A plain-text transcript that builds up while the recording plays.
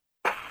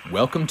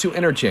Welcome to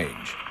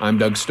Interchange. I'm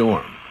Doug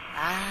Storm.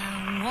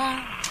 I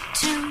want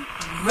to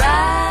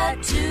ride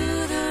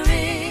to the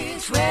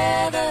ridge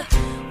where the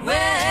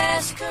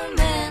west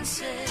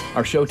commences.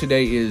 Our show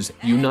today is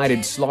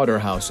United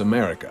Slaughterhouse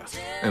America,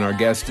 and our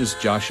guest is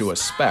Joshua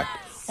Specht,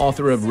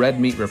 author of Red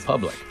Meat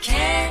Republic.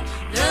 Can't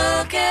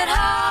look at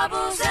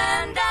hobbles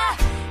and I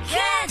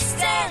can't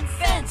stand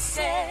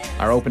fences.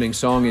 Our opening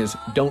song is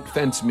Don't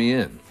Fence Me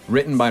In,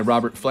 written by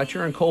Robert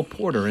Fletcher and Cole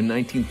Porter in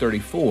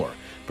 1934,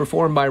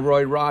 performed by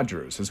Roy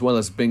Rogers, as well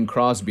as Bing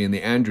Crosby and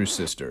the Andrews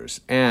Sisters,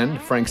 and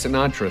Frank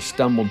Sinatra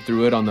stumbled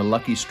through it on the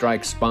Lucky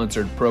Strike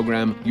sponsored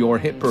program Your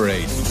Hit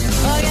Parade.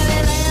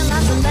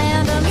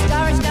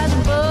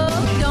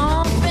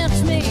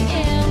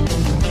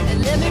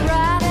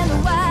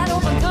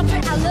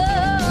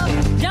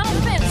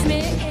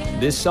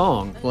 This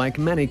song, like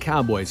many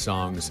cowboy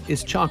songs,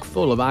 is chock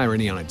full of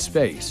irony on its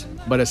face,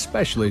 but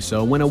especially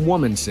so when a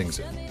woman sings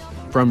it.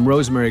 From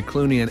Rosemary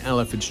Clooney and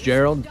Ella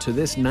Fitzgerald to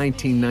this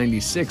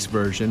 1996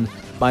 version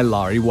by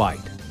Laurie White.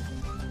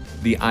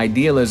 The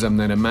idealism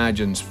that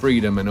imagines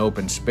freedom and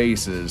open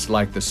spaces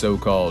like the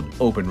so-called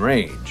open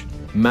range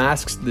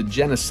masks the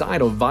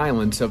genocidal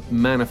violence of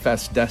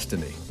Manifest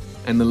Destiny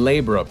and the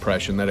labor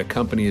oppression that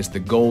accompanies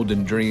the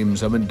golden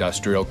dreams of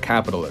industrial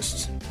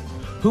capitalists.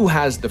 Who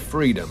has the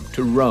freedom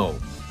to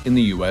roam in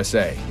the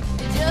USA?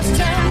 Just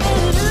turn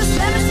me loose,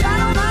 let me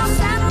straddle my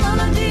saddle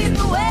underneath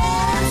the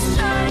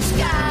western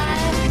sky.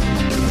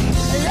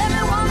 Let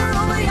me wander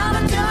over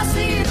yonder till I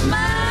see the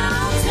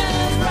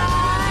mountains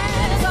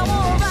rise. I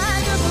wanna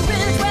ride up the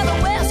ridge where the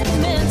west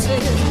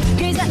commences.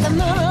 Gaze at the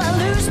moon,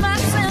 I lose my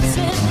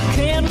senses.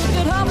 Can't look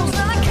at hobbles,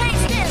 I can't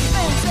stand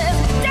fences.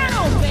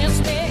 Don't fence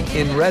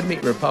me. In Red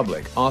Meat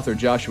Republic, author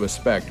Joshua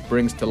Specht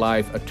brings to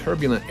life a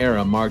turbulent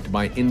era marked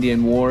by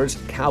Indian wars,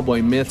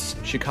 cowboy myths,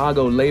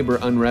 Chicago labor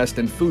unrest,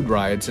 and food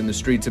riots in the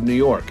streets of New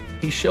York.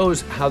 He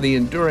shows how the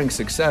enduring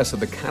success of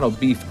the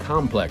cattle-beef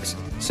complex,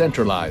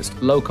 centralized,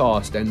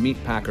 low-cost, and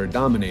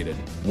meatpacker-dominated,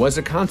 was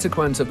a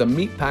consequence of the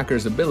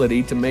meatpackers'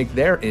 ability to make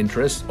their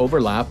interests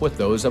overlap with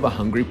those of a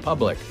hungry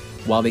public,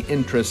 while the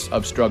interests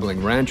of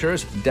struggling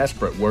ranchers,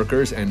 desperate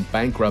workers, and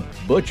bankrupt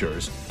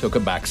butchers took a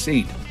back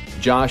seat.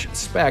 Josh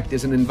Specht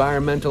is an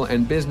environmental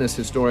and business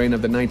historian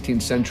of the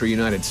 19th century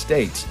United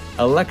States,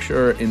 a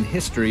lecturer in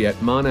history at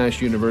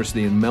Monash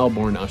University in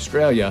Melbourne,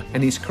 Australia,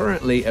 and he's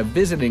currently a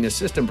visiting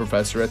assistant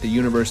professor at the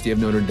University of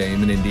Notre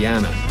Dame in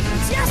Indiana.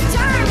 Just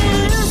turn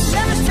me loose,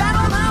 let me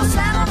straddle my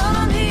saddle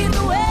underneath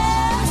the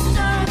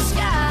western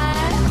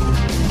sky.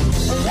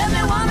 Let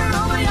me wander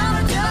over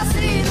yonder till I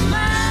see the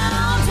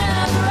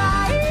mountains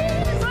rise.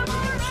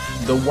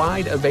 The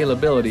wide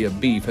availability of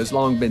beef has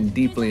long been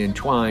deeply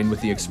entwined with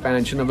the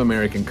expansion of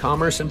American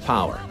commerce and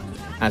power.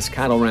 As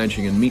cattle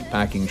ranching and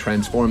meatpacking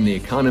transformed the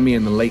economy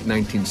in the late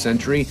 19th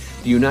century,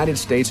 the United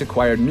States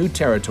acquired new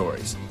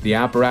territories. The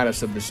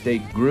apparatus of the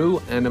state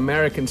grew, and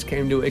Americans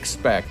came to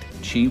expect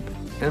cheap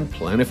and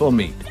plentiful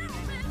meat.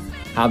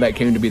 How that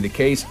came to be the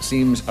case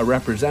seems a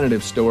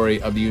representative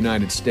story of the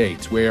United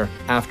States, where,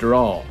 after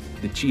all,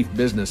 the chief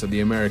business of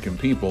the American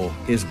people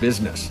is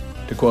business,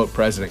 to quote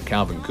President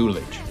Calvin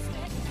Coolidge.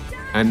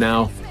 And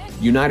now,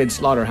 United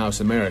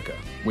Slaughterhouse America,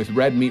 with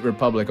Red Meat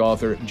Republic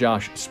author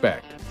Josh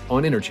Specht,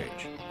 on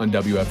Interchange on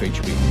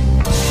WFHB.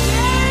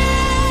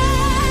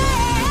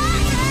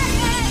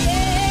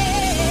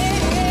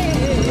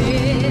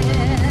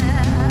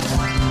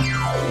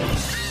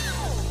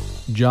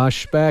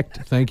 Josh Specht,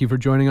 thank you for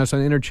joining us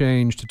on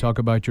Interchange to talk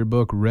about your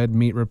book, Red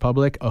Meat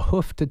Republic, A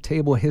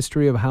Hoof-to-Table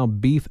History of How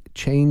Beef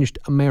Changed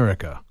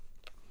America.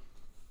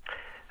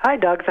 Hi,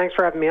 Doug. Thanks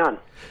for having me on.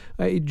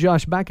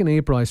 Josh, back in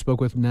April, I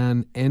spoke with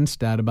Nan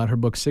Enstad about her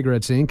book,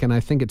 Cigarettes, Inc., and I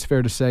think it's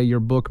fair to say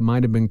your book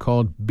might have been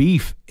called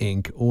Beef,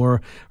 Inc.,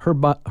 or her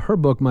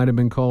book might have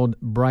been called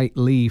Bright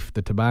Leaf,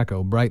 the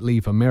Tobacco, Bright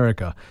Leaf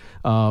America,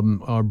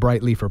 or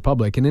Bright Leaf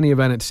Republic. In any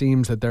event, it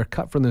seems that they're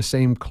cut from the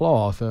same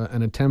cloth,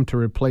 an attempt to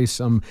replace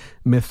some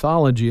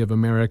mythology of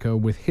America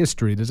with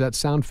history. Does that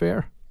sound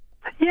fair?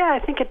 Yeah, I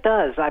think it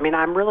does. I mean,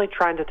 I'm really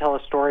trying to tell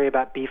a story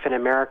about beef in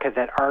America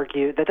that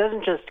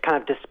doesn't just kind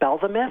of dispel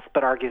the myth,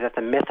 but argue that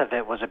the myth of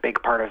it was a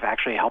big part of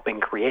actually helping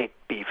create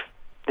beef,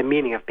 the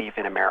meaning of beef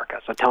in America.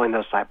 So telling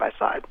those side by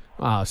side.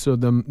 So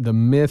the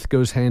myth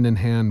goes hand in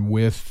hand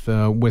with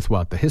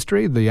what? The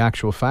history, the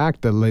actual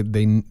fact that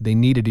they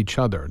needed each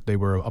other. They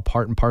were a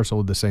part and parcel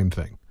of the same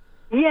thing.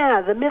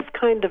 Yeah, the myth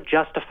kind of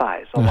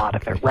justifies a lot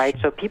of it, right?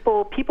 So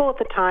people at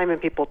the time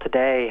and people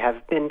today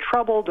have been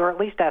troubled or at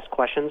least asked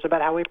questions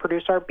about how we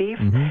produce our beef.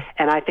 Mm-hmm.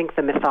 And I think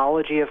the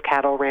mythology of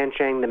cattle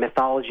ranching, the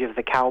mythology of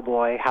the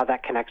cowboy, how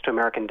that connects to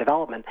American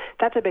development,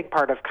 that's a big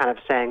part of kind of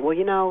saying, well,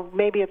 you know,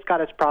 maybe it's got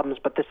its problems,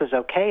 but this is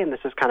okay, and this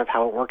is kind of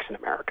how it works in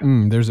America.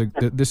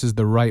 This is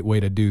the right way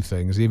to do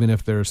things, even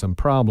if there are some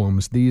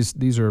problems.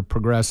 These are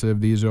progressive.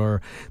 These are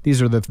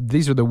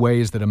the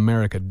ways that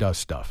America does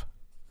stuff.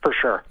 For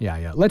sure.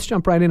 Yeah. Let's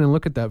jump right in and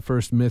look at that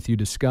first myth you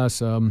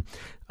discuss.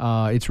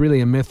 It's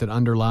really a myth that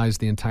underlies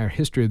the entire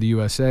history of the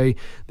USA.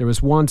 There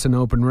was once an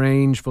open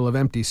range full of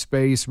empty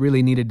space,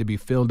 really needed to be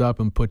filled up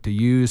and put to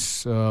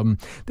use.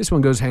 This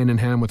one goes hand in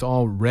hand with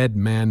all red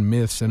man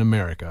myths in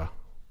America.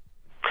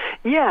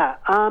 Yeah.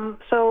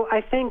 So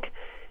I think,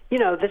 these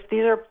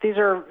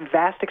are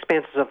vast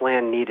expanses of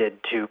land needed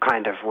to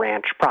kind of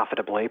ranch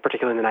profitably,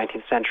 particularly in the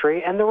 19th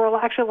century. And there were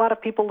actually a lot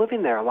of people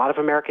living there, a lot of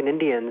American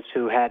Indians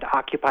who had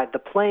occupied the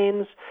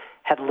plains,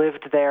 had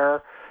lived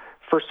there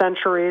for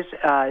centuries,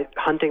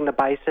 hunting the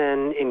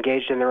bison,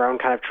 engaged in their own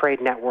kind of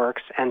trade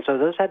networks. And so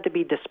those had to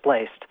be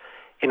displaced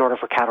in order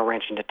for cattle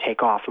ranching to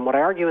take off. And what I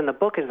argue in the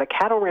book is that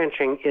cattle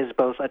ranching is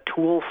both a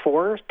tool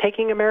for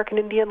taking American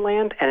Indian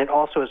land, and it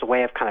also is a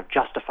way of kind of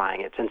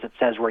justifying it, since it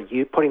says we're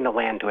putting the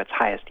land to its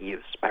highest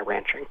use by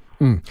ranching.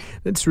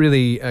 It's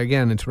really,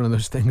 again, it's one of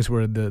those things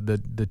where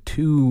the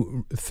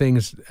two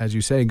things, as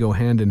you say, go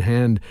hand in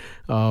hand,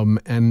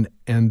 and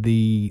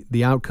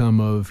the outcome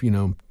of,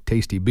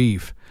 tasty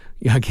beef,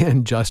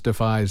 again,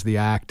 justifies the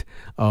act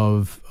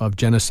of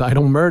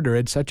genocidal murder.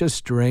 It's such a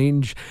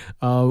strange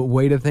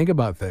way to think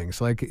about things.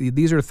 Like,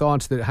 these are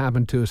thoughts that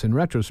happen to us in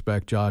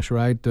retrospect, Josh,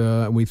 right?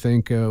 We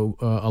think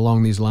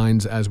along these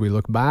lines as we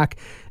look back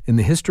in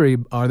the history.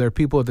 Are there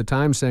people at the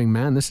time saying,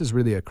 man, this is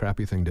really a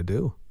crappy thing to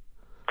do?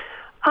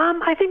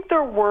 I think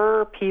there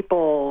were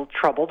people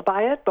troubled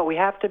by it, but we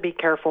have to be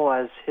careful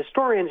as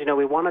historians.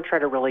 We want to try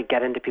to really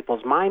get into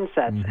people's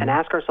mindsets and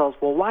ask ourselves,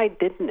 well, why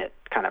didn't it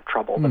kind of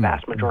trouble the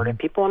vast majority of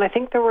people? And I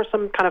think there were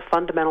some kind of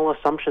fundamental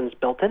assumptions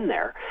built in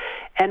there.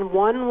 And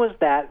one was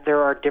that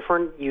there are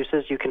different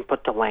uses you can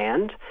put to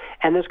land,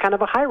 and there's kind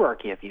of a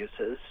hierarchy of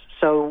uses.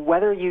 So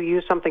whether you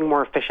use something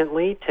more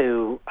efficiently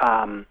to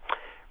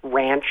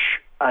ranch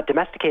a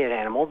domesticated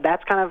animal,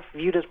 that's kind of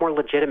viewed as more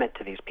legitimate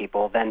to these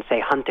people than, say,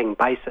 hunting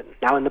bison.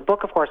 Now, in the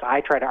book, of course,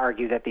 I try to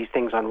argue that these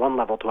things on one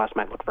level to us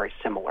might look very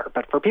similar,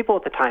 but for people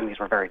at the time, these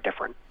were very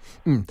different.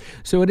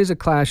 So it is a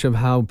clash of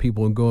how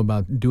people go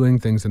about doing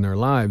things in their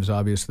lives,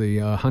 obviously.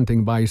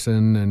 Hunting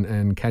bison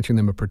and catching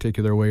them a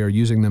particular way, or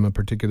using them a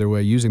particular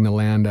way, using the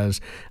land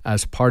as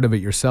part of it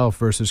yourself,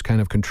 versus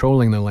kind of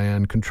controlling the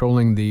land,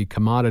 controlling the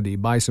commodity.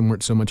 Bison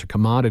weren't so much a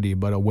commodity,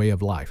 but a way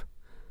of life.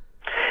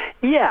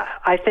 Yeah,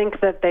 I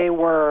think that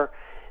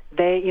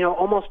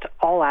almost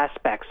all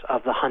aspects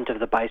of the hunt of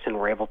the bison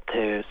were able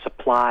to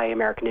supply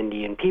American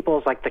Indian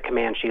peoples like the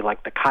Comanche,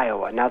 like the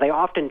Kiowa. Now, they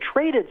often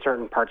traded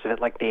certain parts of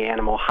it, like the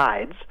animal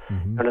hides,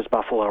 known as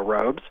buffalo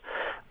robes.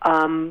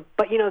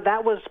 But,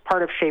 that was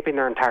part of shaping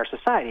their entire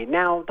society.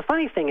 Now, the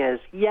funny thing is,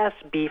 yes,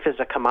 beef is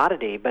a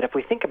commodity, but if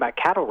we think about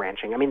cattle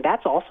ranching,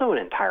 that's also an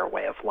entire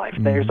way of life.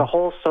 There's a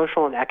whole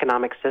social and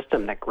economic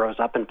system that grows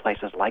up in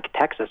places like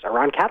Texas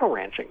around cattle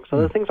ranching.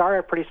 So the things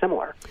are pretty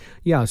similar.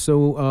 Yeah,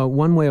 so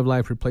one way of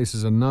life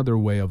replaces another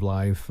way of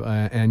life,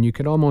 and you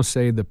could almost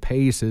say the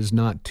pace is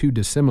not too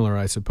dissimilar,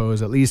 I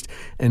suppose, at least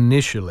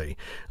initially.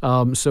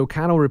 So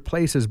cattle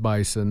replaces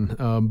bison,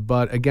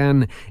 but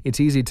again, it's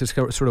easy to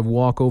sort of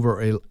walk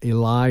over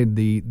elide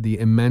the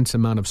immense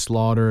amount of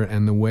slaughter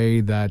and the way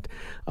that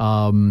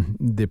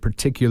the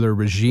particular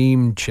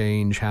regime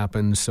change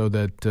happens, so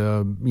that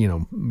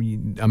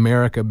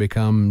America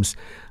becomes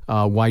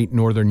white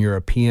Northern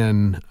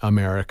European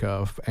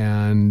America,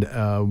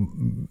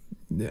 and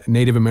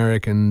Native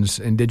Americans,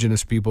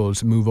 indigenous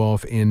peoples, move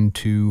off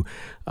into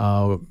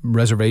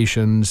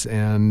reservations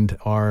and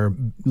are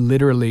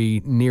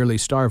literally nearly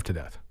starved to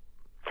death.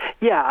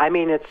 Yeah,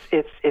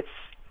 it's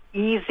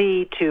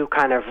easy to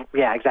kind of,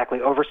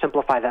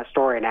 oversimplify that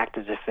story and act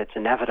as if it's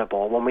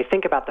inevitable. When we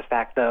think about the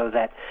fact, though,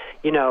 that,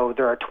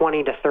 there are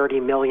 20 to 30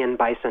 million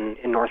bison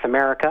in North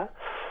America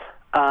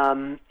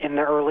in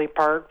the early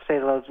part, say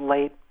the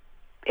late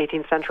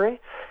 18th century,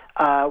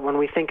 when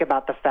we think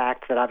about the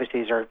fact that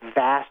obviously these are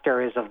vast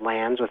areas of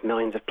lands with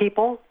millions of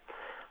people,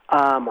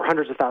 or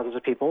hundreds of thousands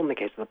of people in the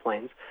case of the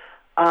plains,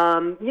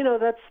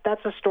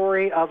 that's a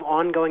story of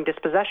ongoing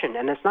dispossession.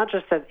 And it's not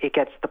just that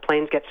the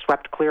plains get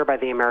swept clear by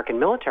the American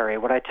military.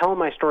 What I tell in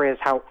my story is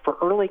how, for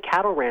early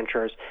cattle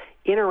ranchers,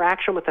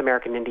 interaction with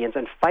American Indians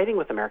and fighting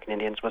with American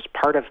Indians was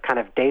part of kind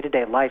of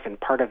day-to-day life and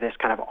part of this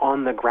kind of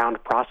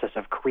on-the-ground process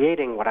of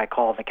creating what I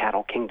call the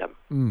cattle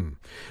kingdom.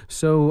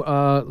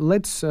 So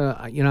let's,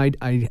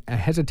 I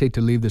hesitate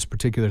to leave this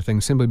particular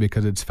thing simply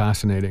because it's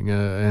fascinating.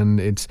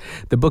 And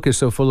the book is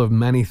so full of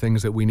many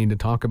things that we need to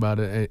talk about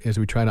as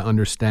we try to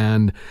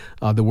understand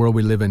the world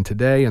we live in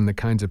today and the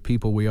kinds of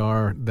people we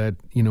are that,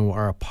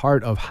 are a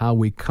part of how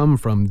we come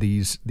from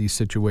these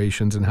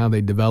situations and how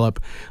they develop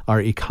our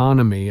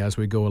economy as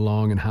we go along,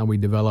 and how we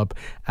develop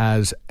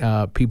as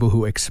people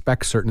who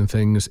expect certain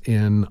things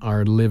in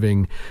our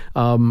living.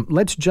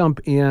 Let's jump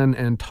in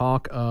and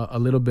talk a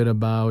little bit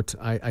about,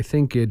 I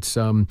think it's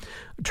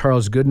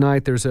Charles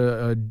Goodnight. There's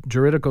a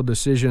juridical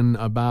decision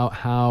about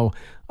how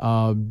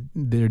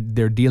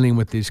they're dealing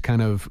with these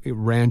kind of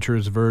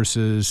ranchers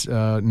versus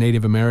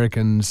Native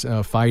Americans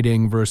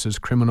fighting versus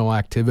criminal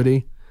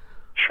activity.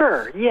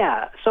 Sure,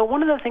 yeah. So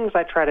one of the things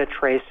I try to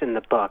trace in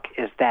the book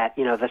is that,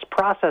 this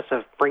process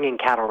of bringing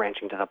cattle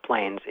ranching to the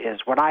plains is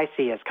what I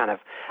see as kind of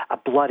a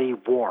bloody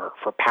war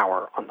for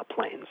power on the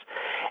plains.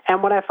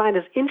 And what I find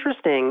is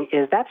interesting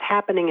is that's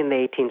happening in the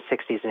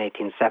 1860s and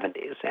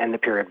 1870s and the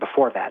period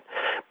before that.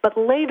 But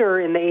later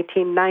in the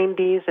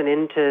 1890s and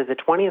into the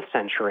 20th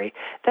century,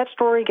 that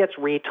story gets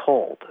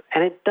retold,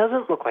 and it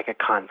doesn't look like a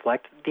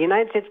conflict. The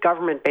United States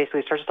government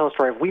basically starts to tell a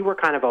story of we were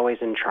kind of always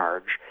in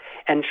charge.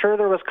 And sure,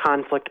 there was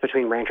conflict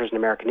between ranchers and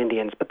American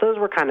Indians, but those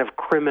were kind of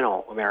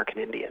criminal American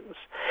Indians.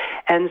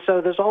 And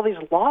so there's all these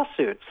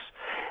lawsuits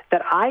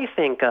that I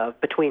think of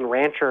between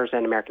ranchers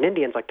and American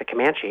Indians, like the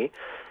Comanche,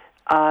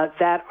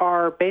 that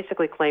are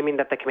basically claiming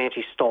that the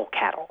Comanche stole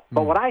cattle.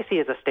 But what I see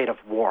is a state of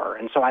war.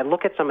 And so I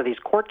look at some of these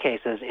court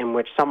cases in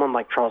which someone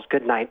like Charles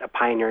Goodnight, a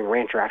pioneering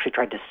rancher, actually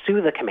tried to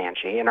sue the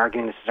Comanche and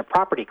arguing this is a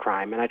property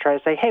crime. And I try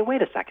to say, hey,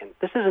 wait a second,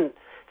 this isn't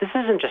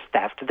just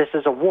theft, this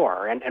is a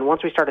war. And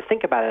once we start to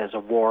think about it as a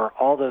war,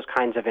 all those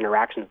kinds of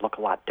interactions look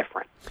a lot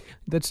different.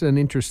 That's an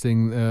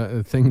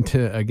interesting thing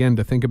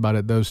to think about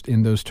it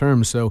in those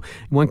terms. So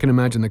one can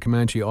imagine the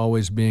Comanche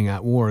always being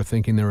at war,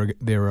 thinking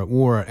they're at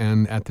war,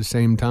 and at the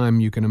same time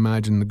you can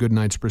imagine the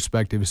Goodnight's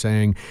perspective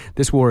saying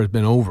this war has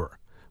been over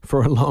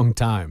for a long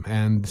time,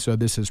 and so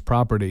this is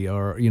property,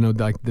 or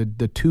like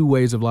the two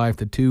ways of life,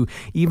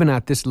 even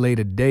at this late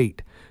a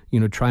date,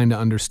 trying to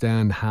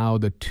understand how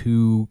the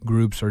two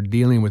groups are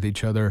dealing with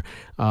each other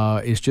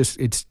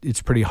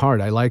it's pretty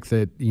hard. I like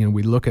that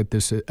we look at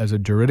this as a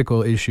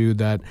juridical issue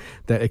that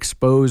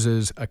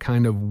exposes a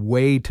kind of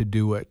way to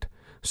do it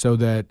so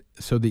that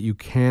you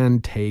can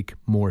take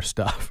more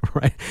stuff,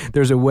 right?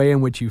 There's a way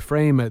in which you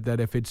frame it that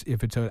if it's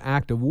an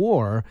act of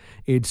war,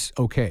 it's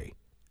okay.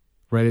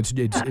 Right,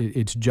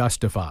 it's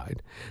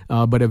justified,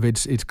 but if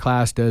it's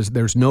classed as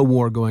there's no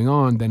war going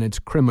on, then it's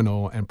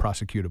criminal and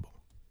prosecutable.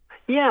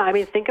 Yeah, I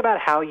mean, think about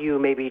how you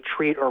maybe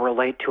treat or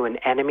relate to an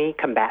enemy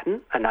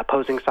combatant, an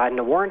opposing side in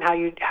a war, and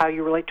how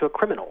you relate to a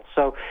criminal.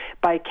 So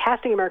by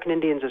casting American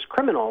Indians as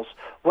criminals,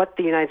 what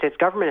the United States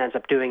government ends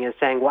up doing is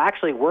saying, well,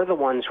 actually, we're the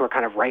ones who are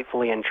kind of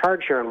rightfully in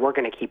charge here, and we're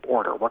going to keep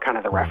order. We're kind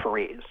of the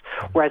referees.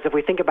 Whereas if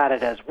we think about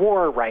it as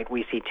war, right,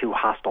 we see two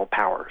hostile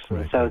powers.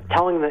 Right. And so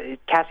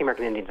casting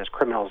American Indians as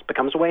criminals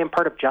becomes a way and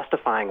part of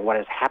justifying what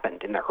has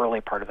happened in the early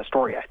part of the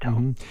story I tell.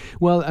 Mm-hmm.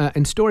 Well,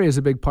 and story is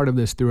a big part of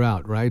this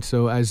throughout, right?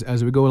 So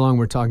as we go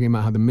along, we're talking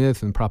about how the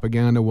myth and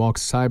propaganda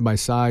walks side by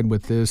side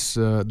with this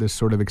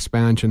sort of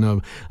expansion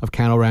of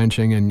cattle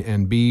ranching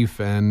and beef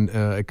and,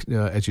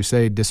 as you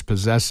say,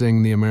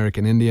 dispossessing the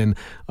American Indian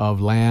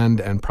of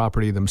land and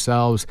property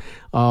themselves,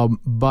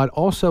 but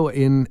also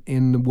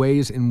in the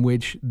ways in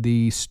which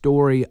the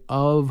story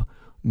of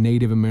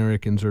Native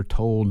Americans are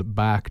told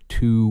back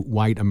to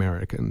white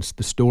Americans.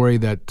 The story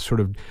that sort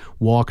of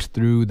walks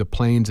through the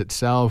plains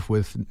itself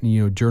with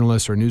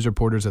journalists or news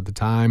reporters at the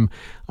time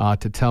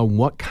to tell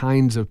what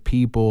kinds of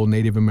people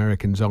Native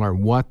Americans are,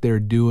 what they're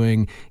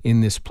doing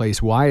in this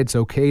place, why it's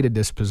okay to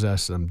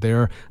dispossess them.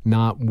 They're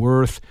not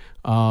worth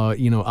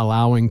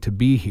allowing to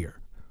be here.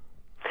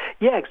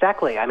 Yeah,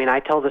 exactly. I mean, I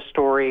tell the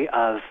story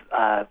of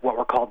what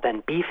were called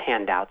then beef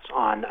handouts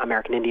on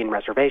American Indian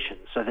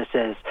reservations. So this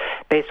is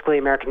basically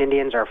American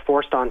Indians are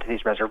forced onto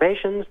these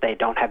reservations. They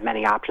don't have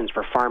many options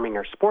for farming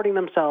or supporting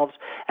themselves,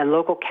 and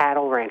local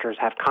cattle ranchers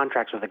have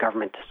contracts with the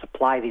government to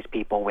supply these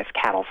people with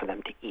cattle for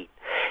them to eat.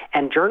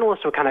 And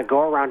journalists would kind of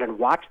go around and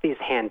watch these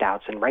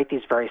handouts and write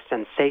these very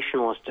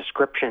sensationalist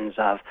descriptions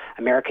of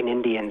American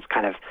Indians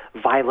kind of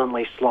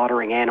violently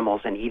slaughtering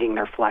animals and eating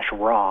their flesh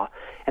raw.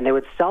 And they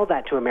would sell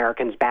that to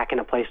Americans back in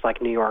a place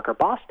like New York or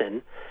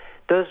Boston.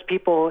 Those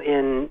people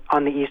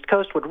on the East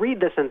Coast would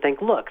read this and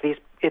think, look,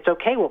 it's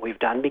okay what we've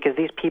done because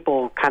these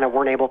people kind of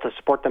weren't able to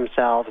support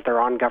themselves. They're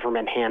on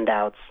government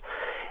handouts.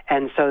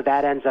 And so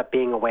that ends up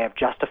being a way of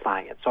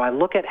justifying it. So I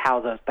look at how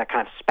that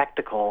kind of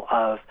spectacle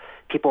of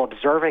people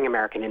observing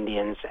American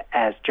Indians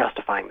as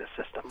justifying the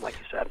system, like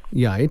you said.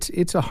 Yeah,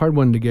 it's a hard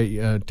one to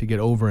get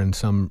over in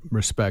some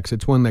respects.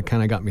 It's one that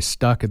kind of got me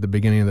stuck at the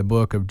beginning of the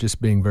book of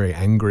just being very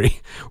angry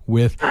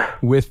with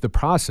the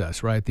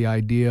process, right? The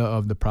idea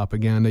of the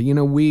propaganda.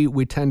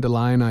 We tend to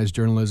lionize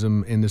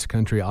journalism in this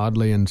country,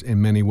 oddly,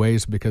 in many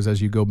ways, because as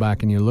you go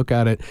back and you look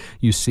at it,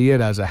 you see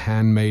it as a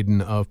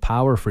handmaiden of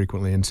power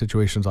frequently in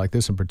situations like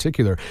this in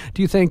particular.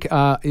 Do you think,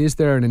 is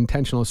there an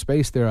intentional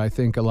space there? I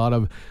think a lot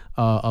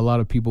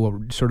of people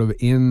sort of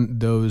in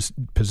those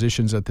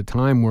positions at the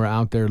time were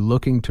out there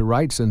looking to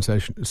write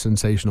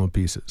sensational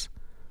pieces.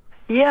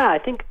 Yeah, I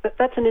think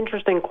that's an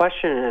interesting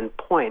question and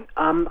point.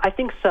 I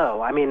think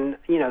so. I mean,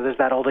 there's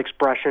that old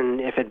expression,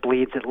 if it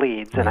bleeds, it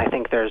leads, and I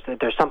think there's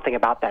something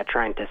about that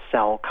trying to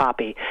sell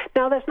copy.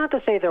 Now, that's not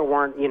to say there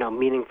weren't,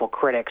 meaningful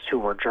critics who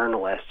were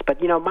journalists,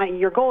 but,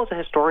 your goal as a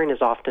historian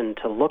is often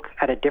to look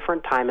at a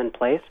different time and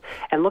place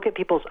and look at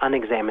people's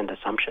unexamined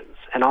assumptions,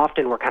 and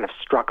often we're kind of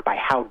struck by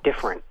how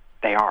different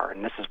they are,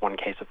 and this is one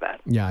case of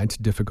that. Yeah, it's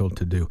difficult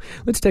to do.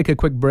 Let's take a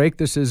quick break.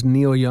 This is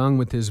Neil Young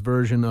with his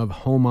version of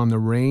Home on the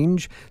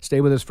Range.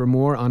 Stay with us for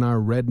more on our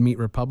Red Meat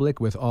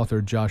Republic with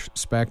author Josh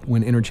Specht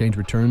when Interchange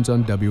returns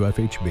on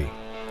WFHB.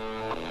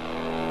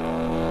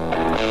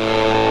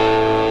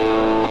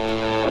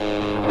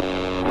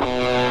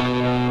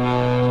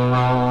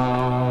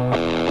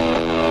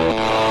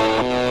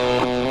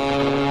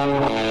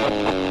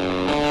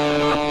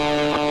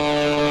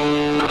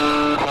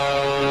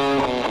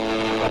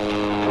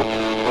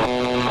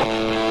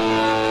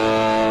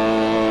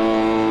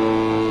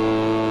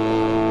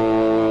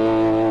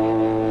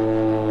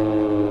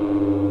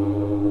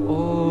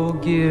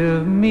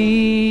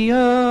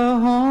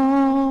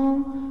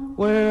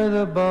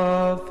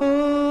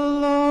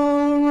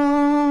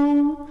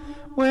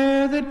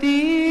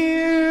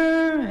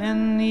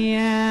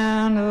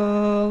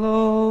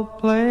 antelope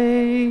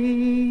play,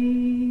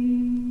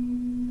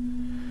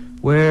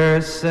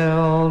 where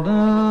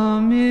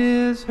seldom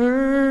is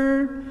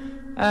heard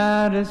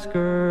a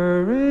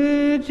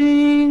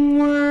discouraging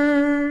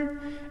word,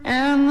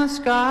 and the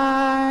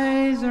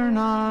skies are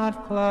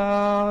not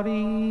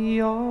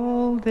cloudy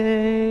all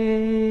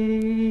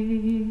day.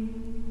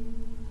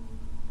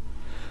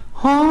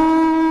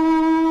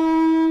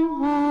 Home,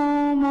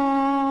 home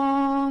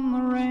on the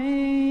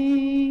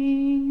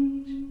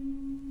range,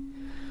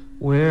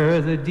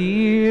 where the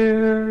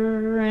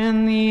deer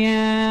and the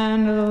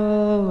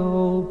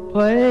antelope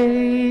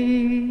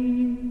play,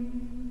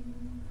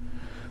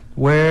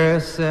 where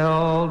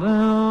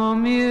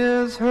seldom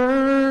is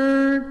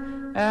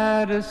heard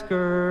a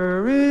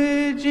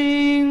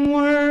discouraging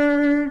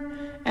word,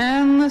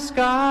 and the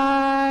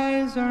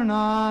skies are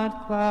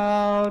not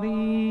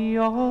cloudy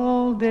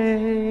all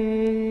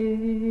day.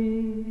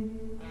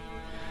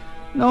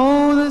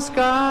 No, the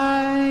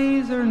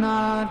skies are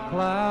not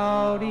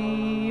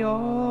cloudy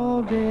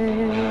all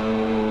day.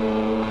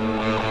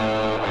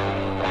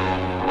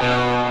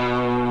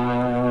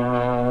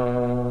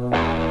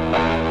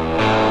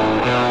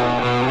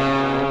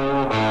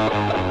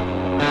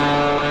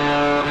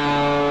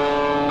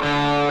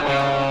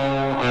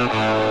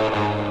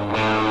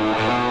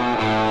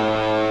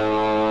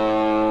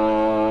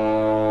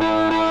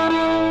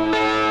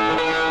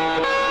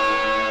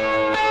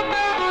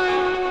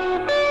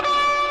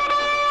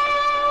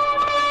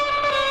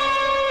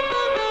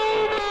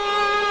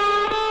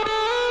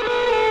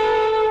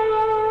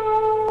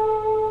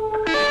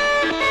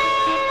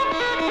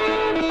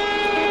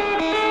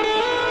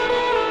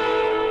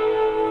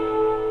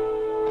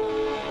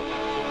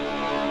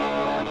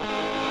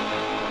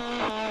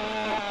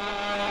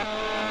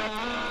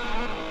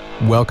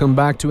 Welcome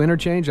back to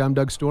Interchange. I'm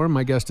Doug Storm.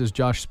 My guest is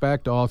Josh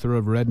Specht, author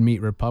of Red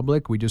Meat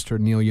Republic. We just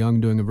heard Neil Young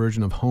doing a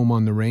version of Home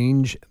on the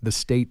Range, the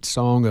state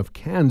song of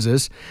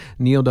Kansas.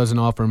 Neil doesn't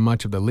offer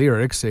much of the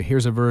lyrics.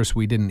 Here's a verse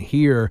we didn't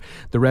hear.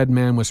 The red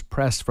man was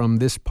pressed from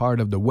this part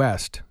of the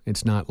West.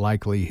 It's not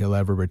likely he'll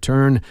ever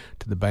return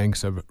to the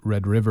banks of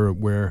Red River,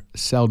 where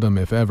seldom,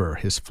 if ever,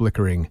 his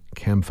flickering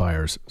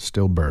campfires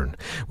still burn.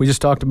 We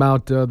just talked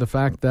about the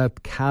fact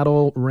that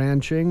cattle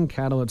ranching,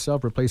 cattle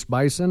itself replaced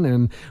bison,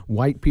 and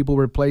white people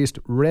replaced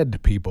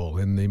red people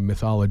in the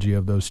mythology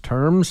of those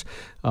terms.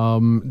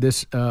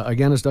 This,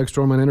 again, is Doug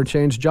Storm on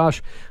Interchange.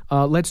 Josh,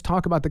 let's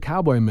talk about the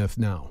cowboy myth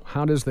now.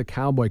 How does the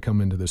cowboy come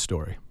into this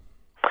story?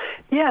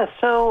 Yeah,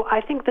 so I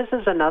think this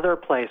is another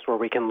place where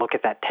we can look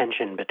at that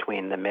tension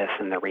between the myth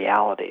and the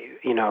reality.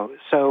 You know,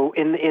 so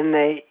in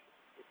the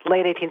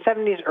late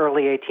 1870s,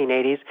 early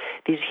 1880s,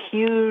 these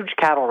huge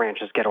cattle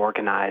ranches get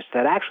organized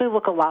that actually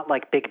look a lot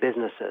like big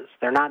businesses.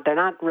 They're not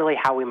really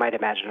how we might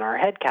imagine in our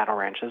head cattle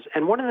ranches.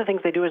 And one of the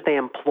things they do is they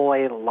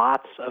employ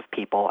lots of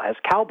people as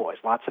cowboys,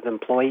 lots of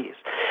employees.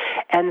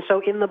 And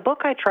so in the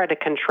book, I try to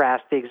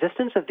contrast the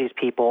existence of these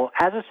people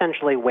as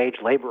essentially wage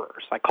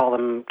laborers. I call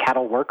them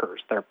cattle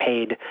workers. They're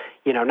paid,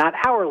 not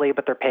hourly,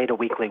 but they're paid a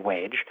weekly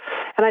wage.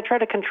 And I try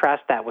to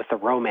contrast that with the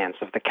romance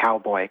of the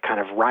cowboy kind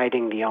of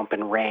riding the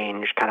open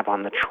range, kind of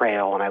on the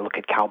trail, and I look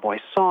at cowboy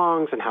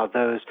songs and how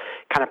those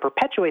kind of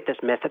perpetuate this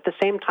myth at the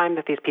same time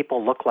that these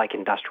people look like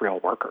industrial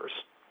workers.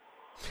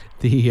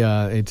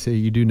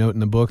 You do note in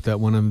the book that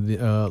one of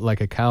the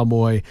like a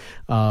cowboy,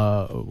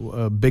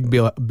 Big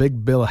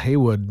Bill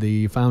Haywood,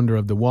 the founder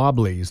of the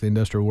Wobblies, the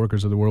Industrial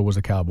Workers of the World, was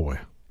a cowboy.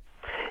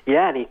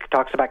 Yeah, and he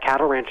talks about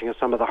cattle ranching as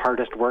some of the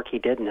hardest work he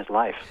did in his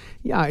life.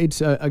 Yeah, it's,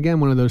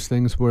 again, one of those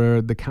things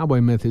where the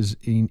cowboy myth is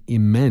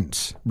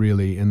immense,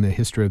 really, in the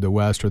history of the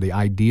West, or the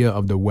idea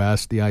of the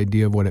West, the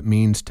idea of what it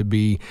means to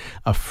be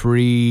a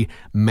free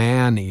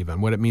man,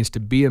 even, what it means to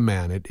be a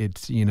man.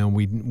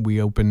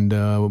 We opened,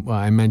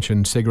 I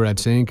mentioned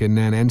Cigarettes Inc. and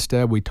Nan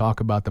Enstead. We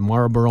talk about the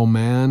Marlboro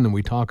Man, and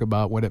we talk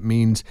about what it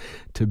means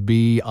to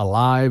be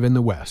alive in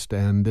the West,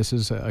 and this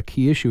is a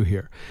key issue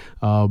here.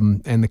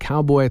 And the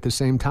cowboy, at the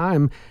same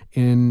time,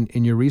 in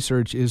your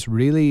research, is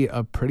really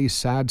a pretty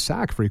sad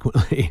sack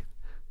frequently.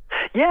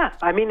 Yeah,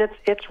 I mean,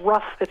 it's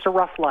rough. It's a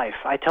rough life.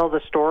 I tell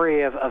the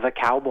story of a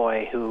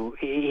cowboy who,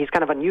 he's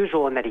kind of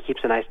unusual in that he keeps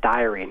a nice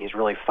diary and he's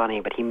really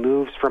funny, but he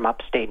moves from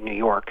upstate New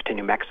York to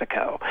New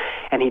Mexico,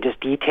 and he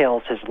just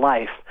details his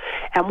life.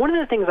 And one of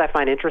the things I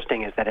find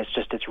interesting is that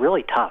it's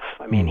really tough.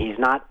 I mean, he's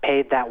not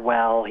paid that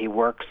well. He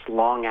works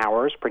long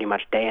hours, pretty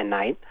much day and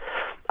night.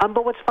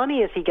 But what's funny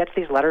is he gets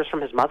these letters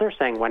from his mother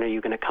saying, when are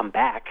you going to come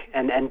back?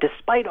 And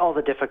despite all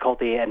the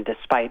difficulty and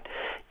despite,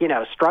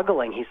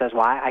 struggling, he says,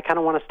 well, I kind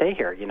of want to stay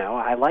here,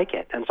 I like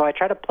it. And so I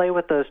try to play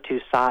with those two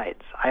sides.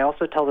 I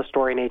also tell the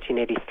story in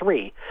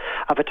 1883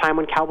 of a time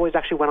when cowboys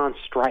actually went on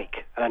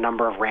strike at a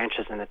number of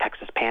ranches in the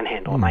Texas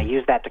Panhandle, and I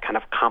use that to kind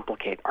of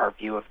complicate our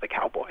view of the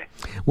cowboy.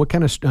 What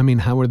kind of,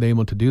 how were they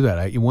able to do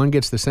that? One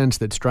gets the sense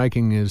that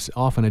striking is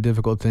often a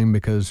difficult thing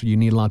because you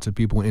need lots of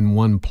people in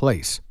one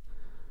place.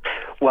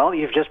 Well,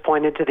 you've just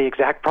pointed to the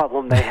exact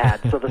problem they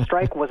had. So the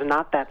strike was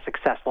not that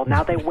successful.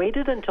 Now, they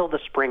waited until the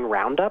spring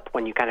roundup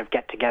when you kind of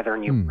get together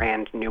and you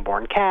brand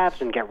newborn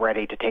calves and get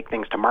ready to take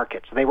things to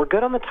market. So they were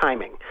good on the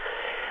timing.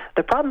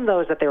 The problem, though,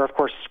 is that they were, of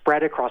course,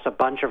 spread across a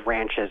bunch of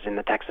ranches in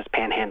the Texas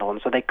Panhandle, and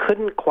so they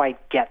couldn't quite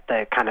get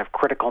the kind of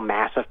critical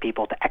mass of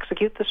people to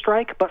execute the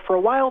strike. But for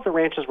a while, the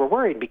ranches were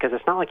worried because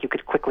it's not like you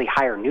could quickly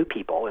hire new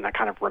people in a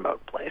kind of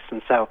remote place.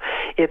 And so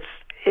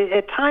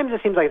at times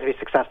it seems like it's to be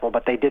successful,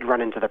 but they did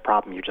run into the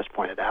problem you just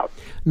pointed out.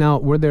 Now,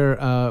 were there,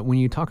 when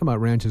you talk about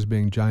ranches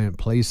being giant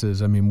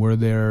places, I mean, were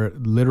there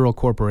literal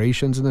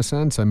corporations in a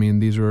sense? I mean,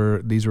 these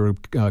were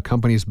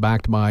companies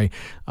backed by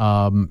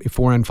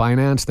foreign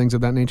finance, things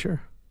of that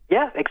nature?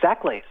 Yeah,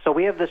 exactly. So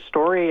we have this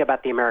story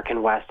about the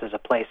American West as a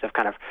place of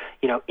kind of,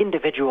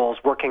 individuals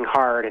working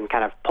hard and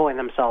kind of pulling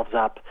themselves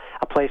up,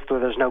 a place where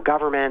there's no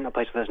government, a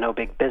place where there's no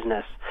big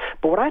business.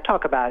 But what I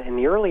talk about in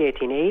the early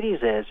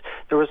 1880s is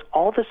there was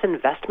all this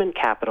investment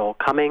capital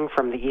coming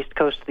from the east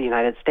coast of the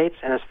United States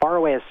and as far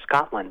away as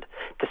Scotland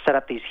to set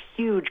up these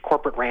huge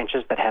corporate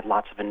ranches that had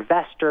lots of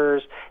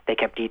investors. They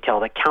kept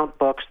detailed account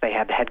books. They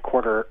had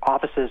headquarter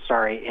offices,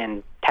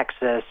 in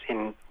Texas,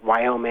 in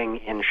Wyoming,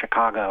 in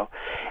Chicago.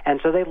 And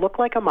so they look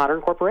like a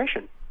modern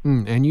corporation.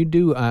 And you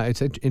do,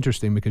 it's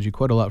interesting because you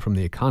quote a lot from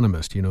The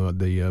Economist,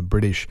 the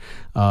British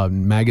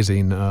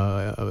magazine,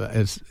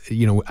 as,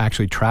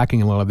 actually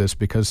tracking a lot of this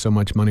because so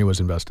much money was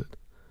invested.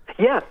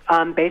 Yeah,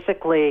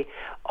 basically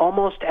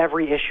almost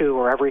every issue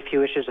or every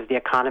few issues of The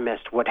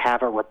Economist would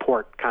have a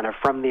report kind of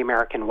from the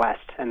American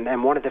West.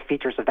 And one of the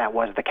features of that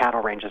was the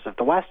cattle ranges of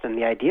the West. And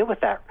the idea with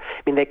that,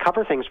 they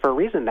cover things for a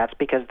reason. That's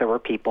because there were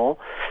people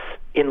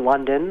in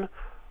London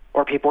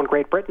or people in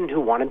Great Britain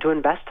who wanted to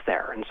invest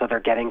there. And so they're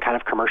getting kind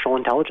of commercial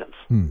intelligence.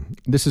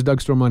 This is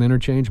Doug Storm on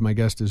Interchange. My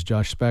guest is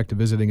Josh Specht, a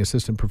visiting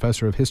assistant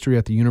professor of history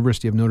at the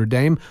University of Notre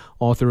Dame,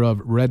 author of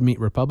Red Meat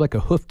Republic, a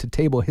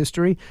hoof-to-table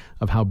history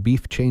of how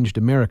beef changed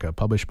America,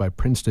 published by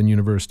Princeton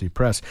University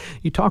Press.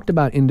 You talked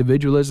about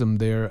individualism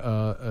there,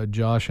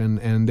 Josh,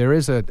 and there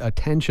is a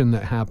tension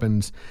that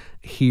happens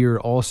here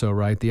also,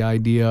 right? The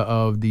idea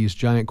of these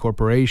giant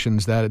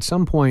corporations that at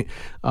some point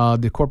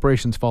the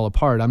corporations fall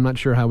apart. I'm not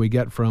sure how we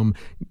get from,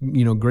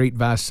 great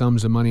vast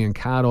sums of money in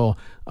cattle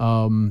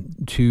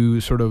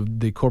to sort of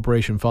the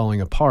corporation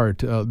falling apart.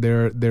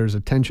 There's a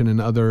tension in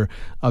other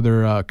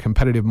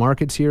competitive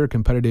markets here,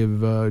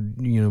 competitive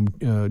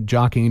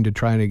jockeying to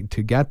try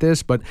to get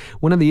this. But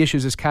one of the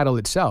issues is cattle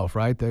itself,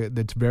 right?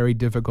 That's very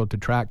difficult to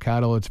track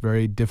cattle. It's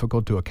very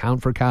difficult to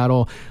account for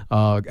cattle.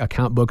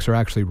 Account books are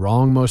actually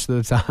wrong most of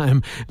the time.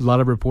 A lot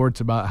of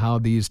reports about how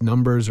these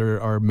numbers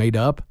are made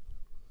up.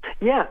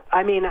 Yeah,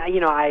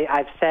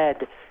 I've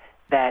said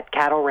that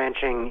cattle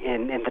ranching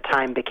in the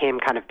time became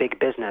kind of big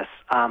business,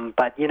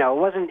 but it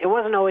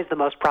wasn't always the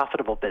most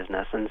profitable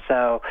business, and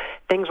so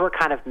things were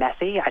kind of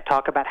messy. I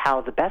talk about how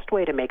the best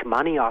way to make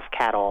money off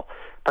cattle,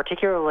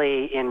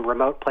 particularly in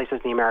remote places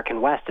in the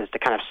American West, is to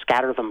kind of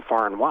scatter them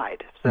far and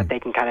wide so that they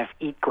can kind of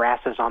eat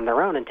grasses on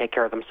their own and take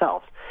care of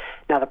themselves.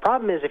 Now, the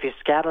problem is if you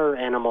scatter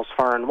animals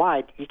far and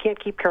wide, you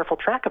can't keep careful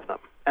track of them.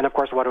 And, of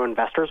course, what do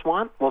investors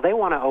want? Well, they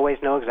want to always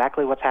know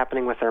exactly what's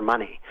happening with their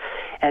money.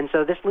 And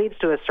so this leads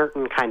to a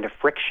certain kind of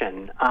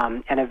friction.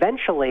 And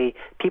eventually,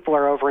 people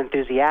are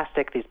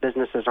over-enthusiastic. These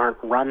businesses aren't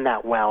run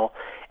that well,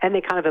 and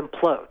they kind of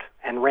implode.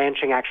 And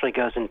ranching actually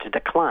goes into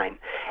decline.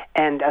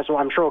 And as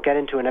I'm sure we'll get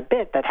into in a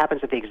bit, that happens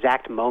at the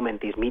exact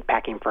moment these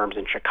meatpacking firms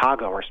in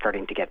Chicago are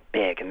starting to get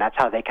big, and that's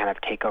how they kind of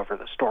take over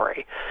the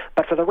story.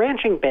 But for the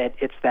ranching bit,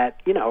 it's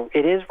that,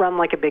 it is run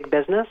like a big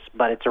business,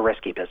 but it's a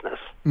risky business.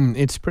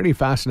 It's pretty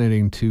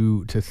fascinating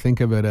to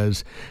think of it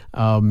as,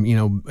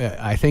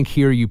 I think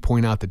here you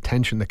point out the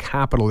tension, the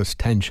capitalist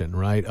tension,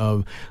 right,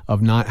 of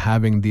not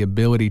having the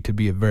ability to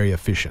be very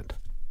efficient.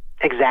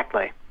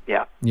 Exactly.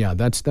 Yeah,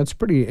 that's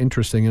pretty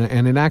interesting,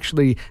 and it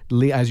actually,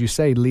 as you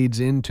say, leads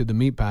into the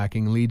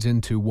meatpacking, leads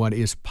into what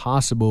is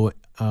possible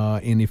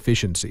in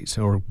efficiencies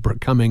or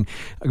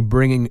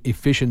bringing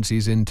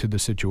efficiencies into the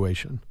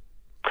situation.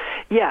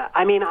 Yeah,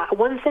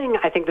 one thing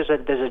I think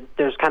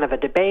there's kind of a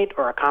debate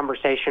or a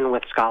conversation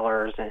with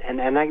scholars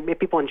and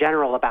people in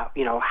general about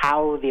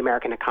how the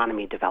American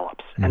economy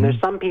develops. Mm-hmm. And there's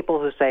some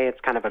people who say it's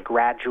kind of a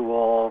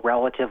gradual,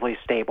 relatively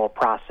stable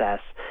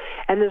process.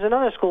 And there's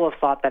another school of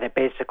thought that it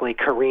basically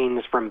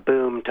careens from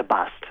boom to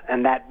bust,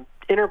 and that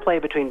interplay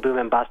between boom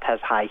and bust has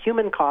high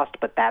human cost,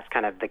 but that's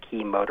kind of the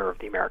key motor of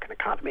the American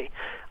economy.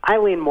 I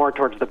lean more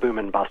towards the boom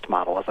and bust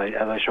model, as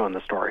I show in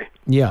the story.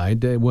 Yeah, it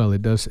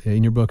does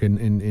in your book, and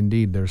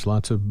indeed, there's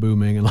lots of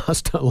booming and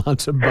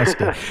lots of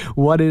busting.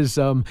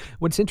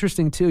 What's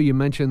interesting too? You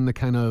mentioned the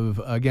kind of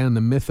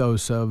the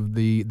mythos of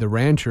the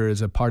rancher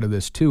is a part of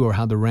this too, or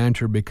how the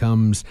rancher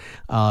becomes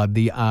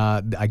the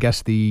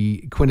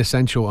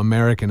quintessential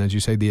American, as you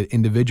say, the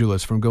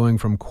individualist, from going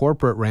from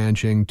corporate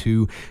ranching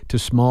to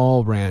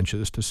small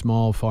ranches, to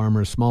small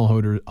farmers,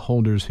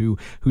 smallholders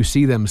who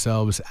see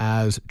themselves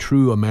as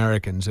true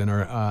Americans and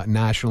are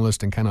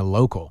nationalist and kind of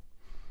local.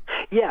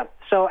 Yeah.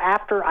 So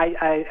after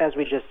I as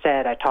we just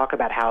said, I talk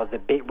about how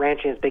the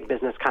ranching as big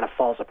business kind of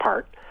falls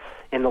apart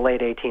in the late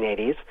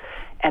 1880s.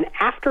 And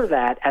after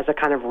that, as a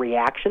kind of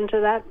reaction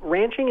to that,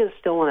 ranching is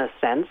still, in a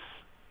sense,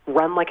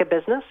 run like a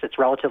business. It's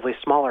relatively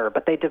smaller,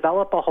 but they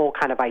develop a whole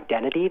kind of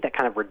identity that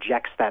kind of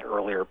rejects that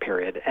earlier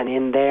period. And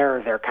in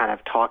there, they're kind of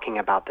talking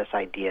about this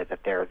idea that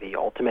they're the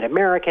ultimate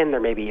American. They're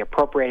maybe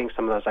appropriating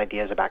some of those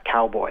ideas about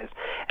cowboys.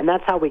 And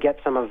that's how we get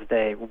some of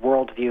the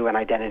worldview and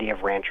identity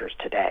of ranchers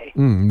today.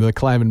 The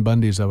Clive and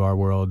Bundys of our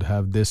world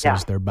have this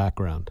as their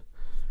background.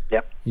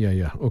 Yep.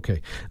 Yeah.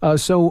 Okay.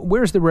 So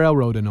where's the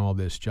railroad in all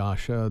this,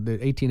 Josh? The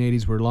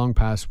 1880s were long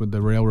past with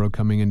the railroad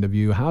coming into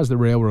view. How's the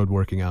railroad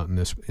working out in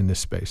this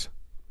space?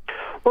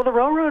 Well, the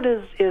railroad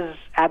is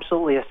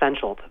absolutely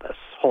essential to this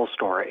whole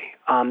story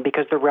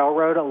because the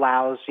railroad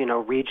allows,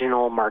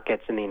 regional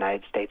markets in the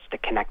United States to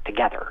connect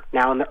together.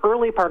 Now, in the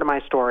early part of my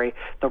story,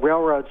 the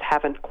railroads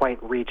haven't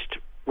quite reached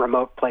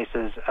remote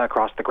places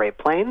across the Great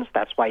Plains.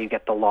 That's why you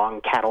get the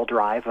long cattle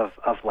drive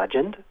of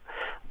legend.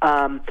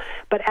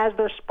 But as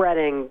they're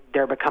spreading,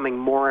 they're becoming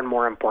more and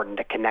more important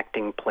to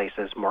connecting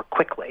places more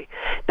quickly.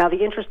 Now,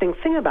 the interesting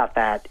thing about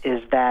that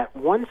is that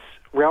once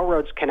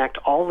railroads connect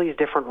all these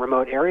different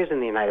remote areas in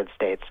the United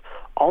States,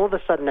 all of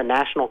a sudden a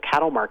national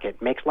cattle market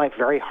makes life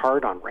very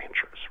hard on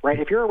ranchers, right?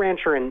 If you're a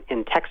rancher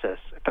in Texas,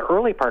 the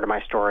early part of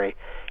my story,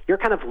 you're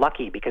kind of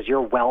lucky because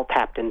you're well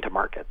tapped into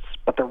markets.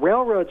 But the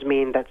railroads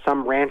mean that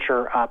some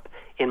rancher up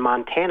in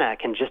Montana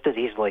can just as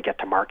easily get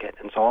to market.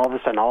 And so all of a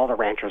sudden, all the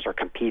ranchers are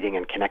competing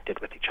and connected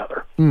with each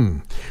other.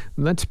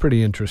 That's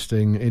pretty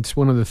interesting. It's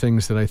one of the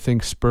things that I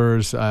think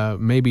spurs,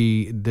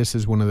 maybe this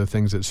is one of the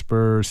things that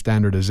spurs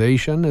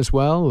standardization as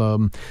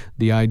well.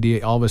 The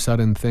idea all of a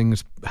sudden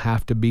things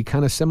have to be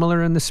kind of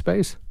similar in this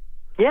space.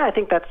 Yeah, I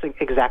think that's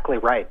exactly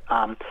right.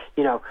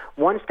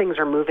 Once things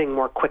are moving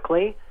more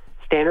quickly,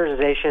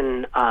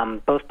 standardization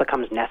both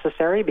becomes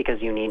necessary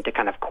because you need to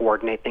kind of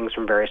coordinate things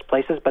from various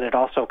places, but it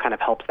also kind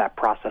of helps that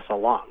process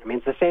along. I mean,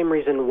 it's the same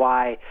reason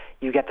why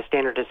you get the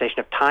standardization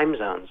of time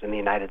zones in the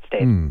United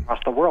States across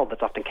the world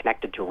that's often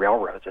connected to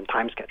railroads and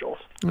time schedules.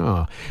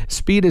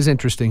 Speed is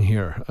interesting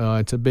here.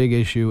 It's a big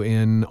issue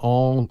in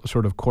all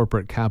sort of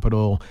corporate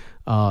capital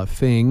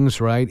things,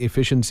 right?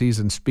 Efficiencies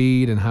and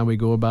speed and how we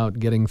go about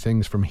getting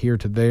things from here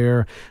to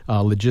there.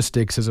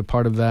 Logistics is a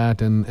part of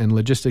that, and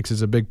logistics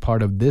is a big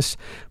part of this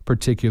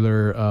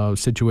particular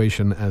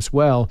situation as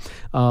well.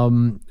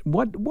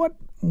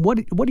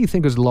 What do you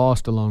think is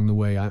lost along the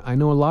way? I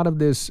know a lot of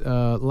this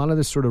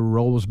sort of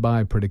rolls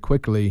by pretty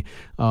quickly,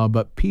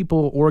 but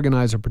people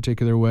organize a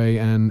particular way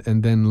and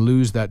then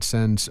lose that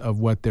sense of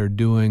what they're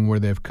doing, where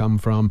they've come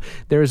from.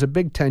 There is a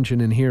big tension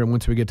in here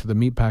once we get to the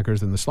meat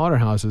packers and the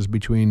slaughterhouses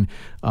between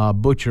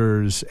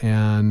butchers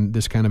and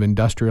this kind of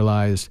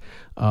industrialized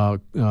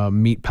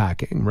meat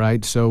packing,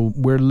 right? So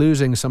we're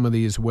losing some of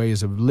these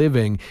ways of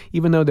living,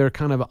 even though they're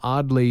kind of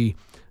oddly.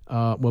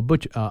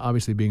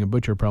 Obviously, being a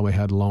butcher probably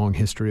had a long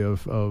history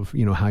of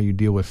how you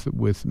deal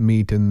with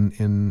meat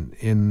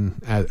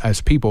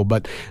as people.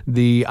 But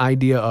the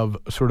idea of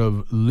sort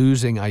of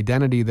losing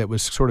identity that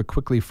was sort of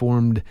quickly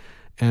formed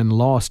and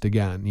lost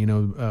again,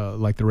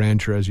 like the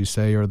rancher, as you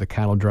say, or the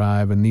cattle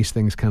drive, and these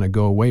things kind of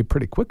go away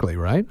pretty quickly,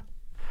 right?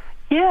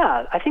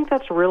 Yeah, I think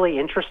that's really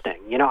interesting.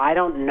 I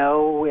don't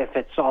know if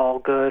it's all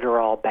good or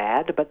all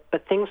bad, but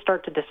things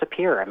start to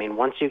disappear. I mean,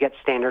 once you get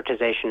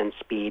standardization and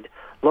speed,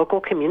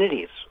 local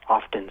communities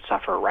often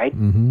suffer, right?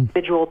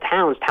 Individual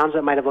towns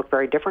that might have looked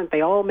very different,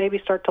 they all maybe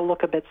start to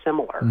look a bit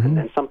similar,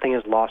 and something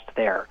is lost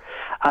there.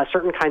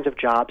 Certain kinds of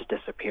jobs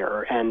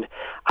disappear, and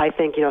I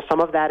think, some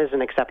of that is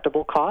an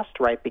acceptable cost,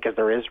 right, because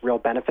there is real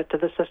benefit to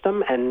the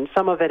system, and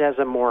some of it has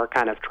a more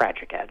kind of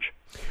tragic edge.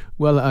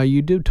 Well,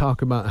 you do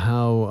talk about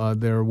how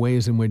there are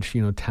ways in which,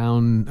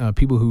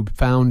 people who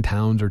found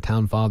towns or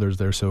town fathers,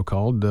 they're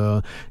so-called,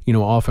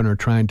 often are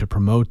trying to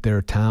promote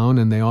their town,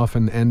 and they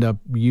often end up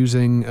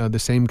using the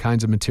same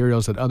kinds of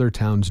materials that other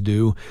towns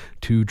do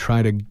to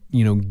try to,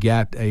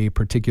 get a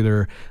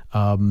particular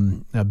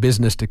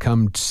business to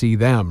come see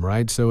them,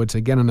 right? So it's,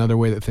 again, another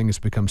way that things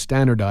become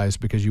standardized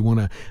because you want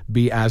to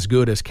be as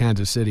good as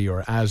Kansas City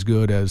or as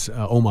good as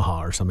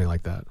Omaha or something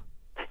like that.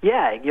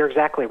 Yeah, you're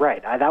exactly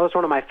right. That was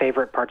one of my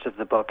favorite parts of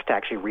the book to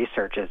actually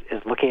research is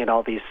looking at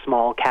all these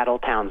small cattle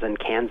towns in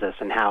Kansas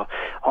and how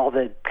all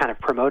the kind of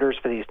promoters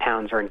for these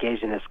towns are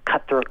engaged in this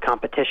cutthroat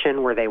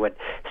competition where they would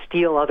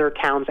steal other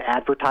towns'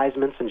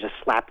 advertisements and just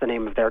slap the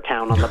name of their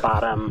town on the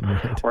bottom,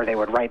 or they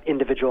would write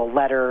individual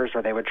letters,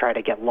 or they would try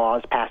to get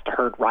laws passed to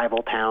hurt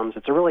rival towns.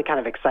 It's a really kind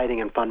of exciting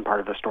and fun part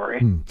of the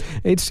story.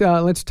 It's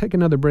let's take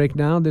another break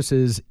now. This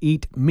is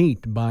Eat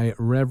Meat by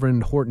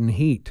Reverend Horton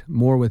Heat.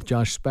 More with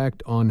Josh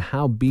Specht on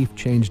how beef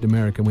changed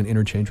America when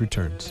Interchange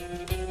returns.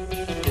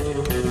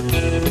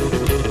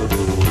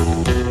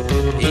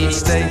 Eat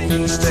steak,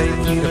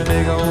 eat a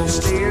big old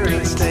steer.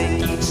 Eat steak,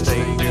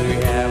 do we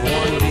have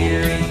one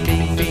deer?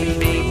 Eat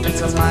beef,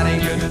 it's a mighty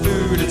good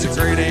food. It's a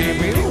great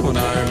meal when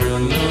I'm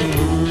in the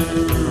mood.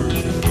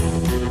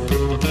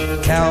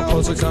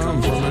 Cowpokes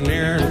come from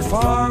near and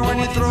far when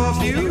you throw a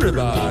few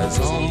ribeyes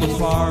on the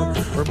farm.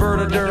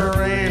 Roberta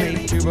Duran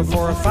ate two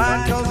before a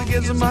fight, cause it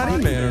gives a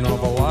mighty man an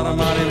awful lot of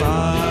mighty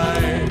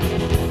might.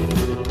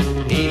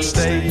 Eat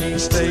steak,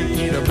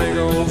 eat a big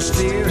old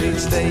steer. Eat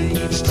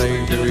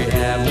steak, do we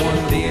have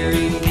one deer?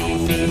 Eat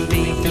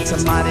beef, it's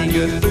It's a mighty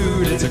good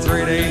food. It's a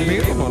grade A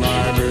meal when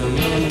I'm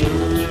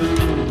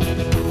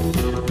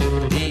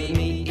Eat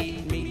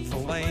meat,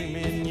 filet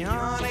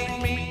mignon.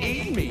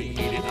 Eat meat, eat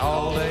it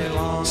all day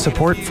long.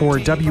 Support for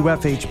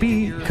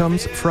WFHB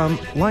comes from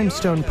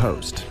Limestone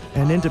Post,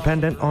 an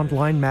independent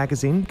online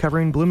magazine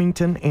covering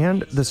Bloomington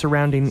and the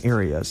surrounding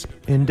areas.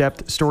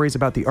 In-depth stories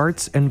about the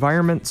arts,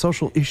 environment,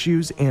 social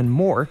issues, and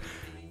more.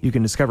 You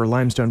can discover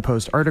Limestone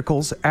Post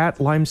articles at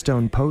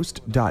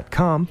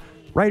limestonepost.com.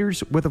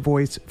 Writers with a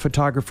voice,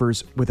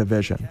 photographers with a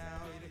vision.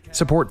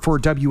 Support for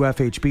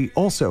WFHB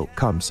also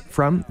comes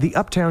from the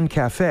Uptown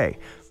Cafe,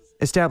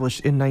 established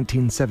in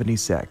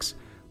 1976.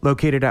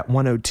 Located at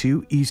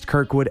 102 East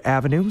Kirkwood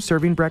Avenue,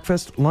 serving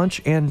breakfast,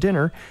 lunch, and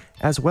dinner,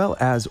 as well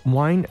as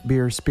wine,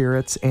 beer,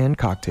 spirits, and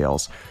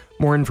cocktails.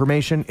 More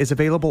information is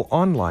available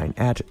online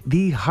at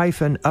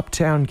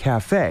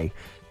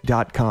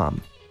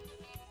the-uptowncafe.com.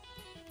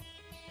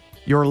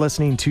 You're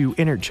listening to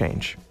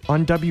Interchange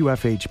on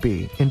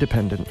WFHB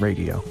Independent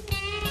Radio.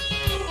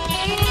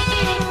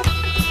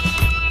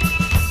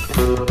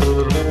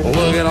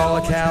 Look at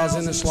all the cows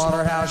in the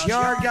slaughterhouse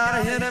yard.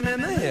 Gotta hit 'em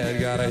in the head,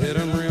 gotta hit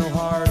 'em real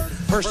hard.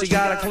 First you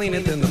gotta clean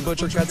it, then the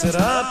butcher cuts it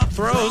up,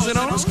 throws it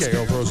on a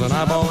scale, throws an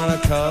eyeball in a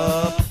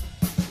cup.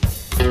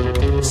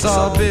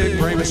 Saw a big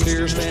brain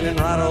steer standing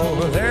right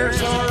over there,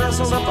 so I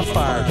rustled up a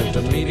fire, cooked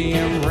a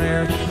medium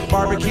rare,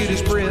 barbecued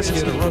his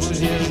brisket, roasted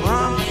his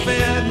rump,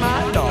 fed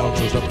my dogs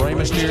with a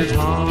brain steer's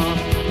hump.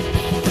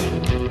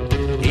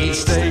 Eat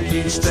steak,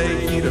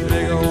 eat a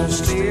big old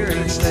steer,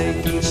 eat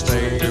steak, do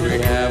we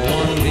have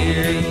one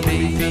deer? Eat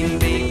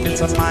beef,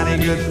 it's a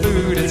mighty good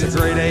food, it's a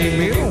grade A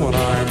meal when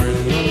I'm in the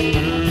mood.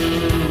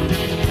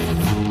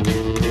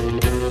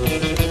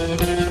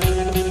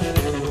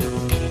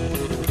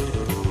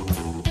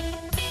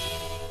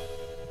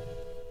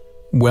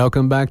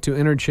 Welcome back to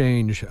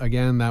Interchange.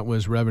 Again, that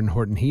was Reverend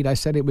Horton Heat. I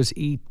said it was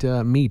eat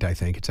meat, I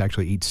think. It's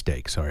actually eat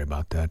steak. Sorry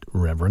about that,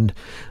 Reverend.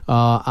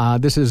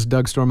 This is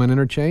Doug Storm on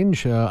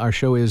Interchange. Our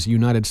show is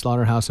United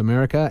Slaughterhouse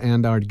America,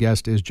 and our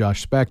guest is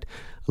Josh Specht,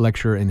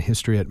 lecturer in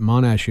history at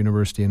Monash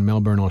University in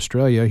Melbourne,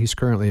 Australia. He's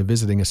currently a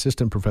visiting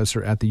assistant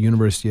professor at the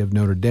University of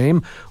Notre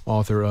Dame,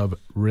 author of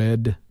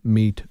Red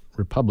Meat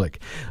Republic.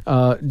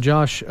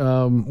 Josh,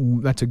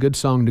 that's a good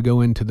song to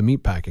go into the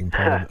meatpacking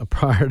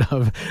part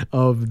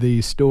of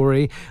the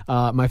story.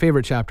 My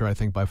favorite chapter, I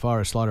think, by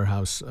far is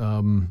Slaughterhouse.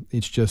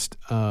 It's just,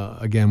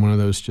 again, one of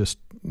those just,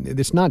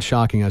 it's not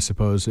shocking, I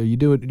suppose. You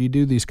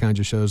do these kinds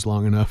of shows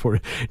long enough or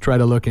try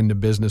to look into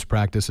business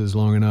practices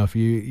long enough,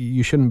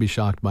 you shouldn't be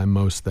shocked by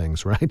most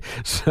things, right?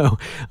 So,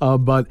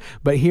 but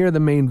here the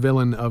main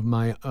villain of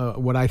my,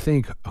 who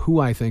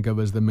I think of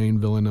as the main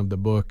villain of the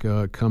book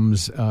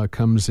comes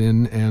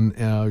in, and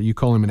you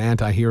call him an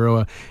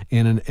anti-hero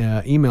in an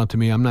email to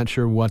me. I'm not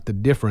sure what the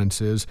difference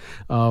is,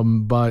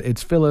 but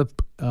it's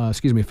Philip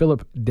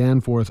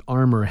Danforth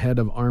Armour, head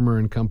of Armour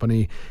and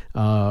Company,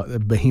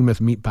 Behemoth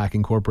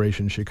Meatpacking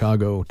Corporation,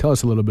 Chicago. Tell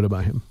us a little bit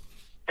about him.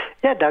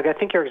 Yeah, Doug, I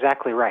think you're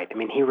exactly right. I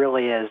mean, he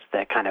really is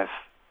the kind of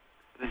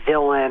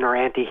villain or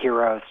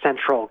anti-hero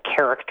central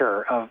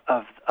character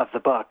of the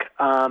book.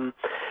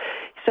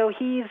 So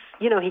he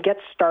gets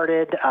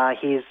started.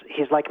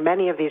 He's like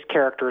many of these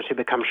characters who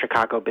become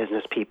Chicago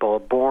business people,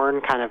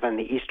 born kind of in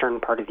the eastern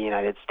part of the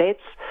United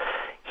States.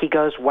 He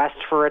goes west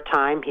for a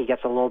time. He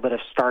gets a little bit of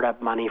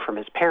startup money from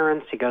his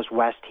parents. He goes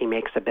west. He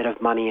makes a bit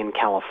of money in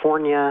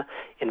California,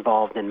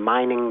 involved in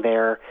mining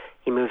there.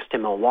 He moves to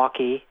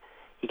Milwaukee.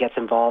 He gets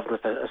involved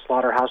with a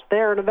slaughterhouse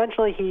there, and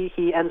eventually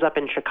he ends up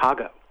in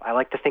Chicago. I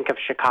like to think of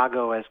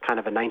Chicago as kind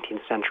of a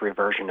 19th century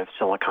version of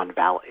Silicon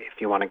Valley.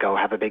 If you want to go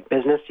have a big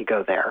business, you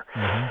go there.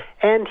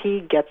 Mm-hmm. And he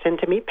gets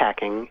into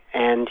meatpacking,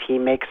 and he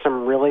makes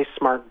some really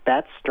smart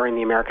bets during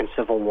the American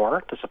Civil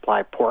War to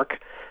supply pork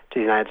to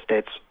the United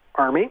States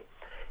Army.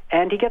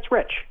 And he gets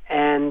rich,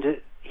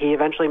 and he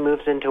eventually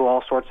moves into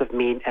all sorts of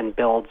meat and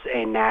builds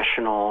a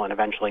national and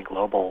eventually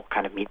global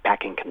kind of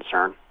meatpacking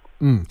concern.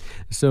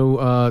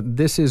 So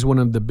this is one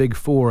of the big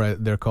four.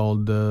 They're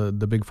called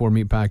the big four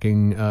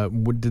meatpacking.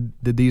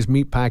 Did these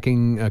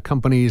meatpacking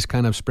companies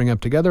kind of spring up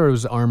together, or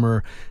was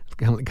Armour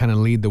kind of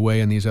lead the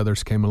way and these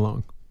others came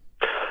along?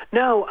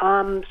 No,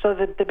 so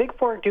the big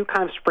four do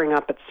kind of spring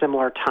up at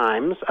similar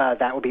times.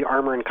 That would be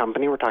Armour and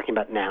Company we're talking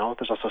about now.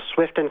 There's also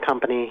Swift and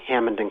Company,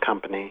 Hammond and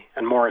Company,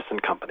 and Morris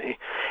and Company.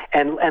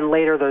 And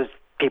later those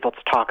people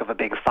talk of a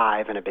big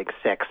five and a big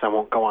six. I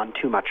won't go on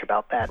too much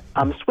about that.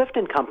 Swift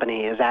and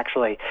Company is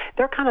actually,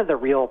 they're kind of the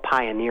real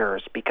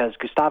pioneers because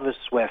Gustavus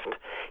Swift,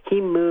 he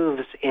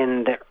moves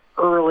in the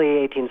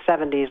early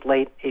 1870s,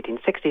 late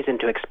 1860s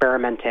into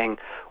experimenting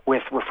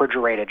with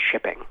refrigerated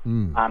shipping.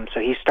 So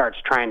he starts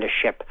trying to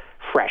ship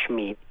fresh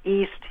meat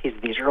east.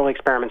 These early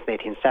experiments in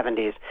the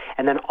 1870s,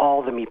 and then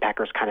all the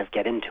meatpackers kind of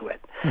get into it.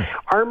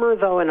 Armour,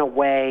 though, in a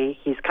way,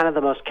 he's kind of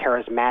the most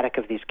charismatic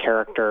of these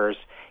characters.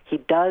 He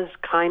does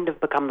kind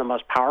of become the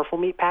most powerful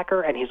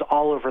meatpacker, and he's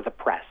all over the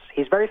press.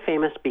 He's very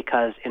famous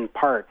because, in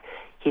part,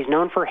 He's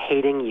known for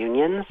hating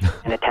unions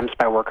and attempts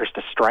by workers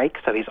to strike,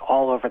 so he's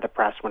all over the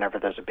press whenever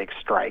there's a big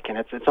strike. And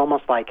it's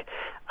almost like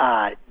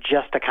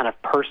just a kind of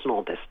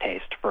personal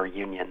distaste for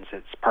unions.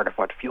 It's part of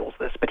what fuels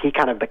this. But he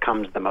kind of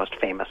becomes the most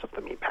famous of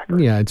the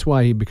meatpackers. Yeah, it's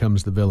why he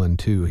becomes the villain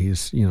too.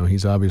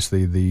 He's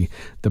obviously the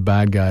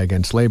bad guy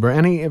against labor,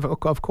 and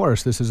of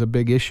course this is a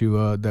big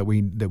issue that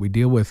we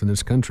deal with in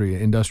this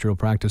country. Industrial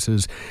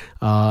practices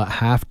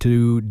have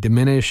to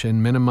diminish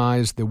and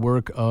minimize the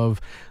work of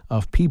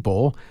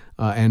people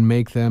and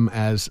make them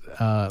as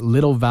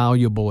little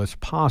valuable as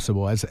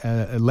possible, as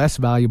less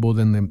valuable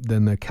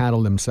than the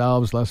cattle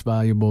themselves, less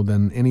valuable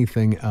than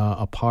anything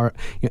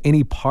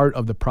any part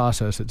of the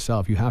process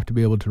itself. You have to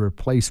be able to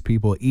replace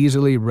people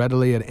easily,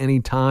 readily, at any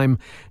time,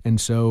 and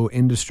so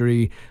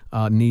industry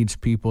needs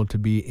people to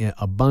be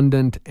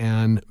abundant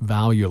and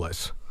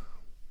valueless.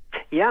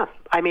 Yeah,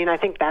 I mean, I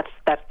think that's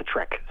the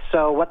trick.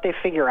 So what they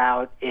figure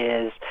out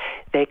is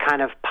they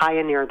kind of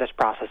pioneer this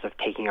process of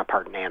taking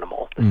apart an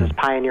animal. This is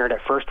pioneered at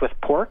first with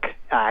pork,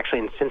 actually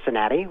in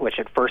Cincinnati, which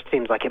at first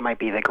seems like it might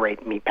be the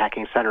great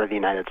meatpacking center of the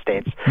United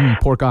States.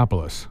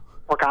 Porkopolis.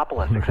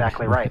 Porkopolis,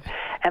 exactly right.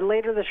 And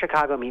later the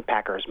Chicago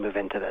meatpackers move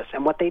into this.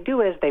 And what they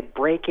do is they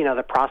break,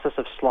 the process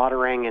of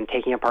slaughtering and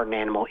taking apart an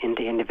animal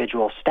into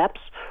individual steps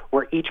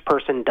where each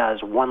person does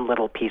one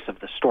little piece of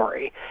the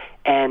story.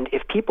 And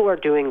if people are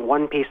doing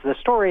one piece of the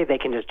story, they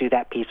can just do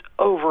that piece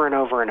over and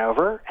over and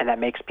over, and that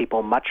makes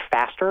people much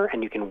faster,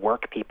 and you can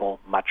work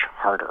people much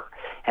harder.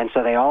 And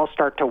so they all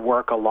start to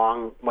work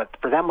along what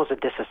for them was a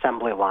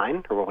disassembly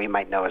line, or what we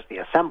might know as the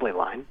assembly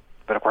line.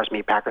 But, of course,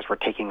 meatpackers were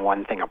taking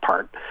one thing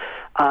apart.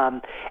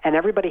 And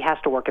everybody has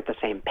to work at the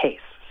same pace.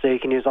 So you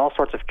can use all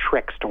sorts of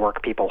tricks to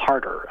work people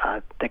harder.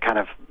 The kind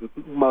of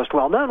most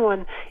well-known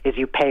one is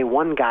you pay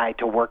one guy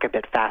to work a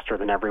bit faster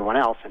than everyone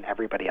else, and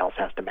everybody else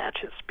has to match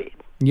his speed.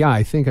 Yeah,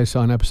 I think I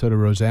saw an episode of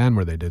Roseanne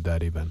where they did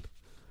that even.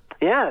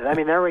 Yeah, I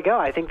mean, there we go.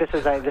 I think this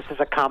is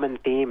a common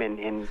theme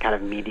in kind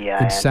of media.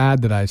 It's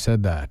sad that I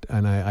said that,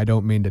 and I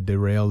don't mean to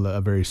derail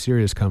a very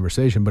serious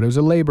conversation, but it was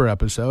a labor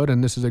episode,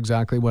 and this is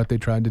exactly what they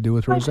tried to do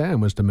with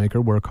Roseanne, was to make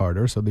her work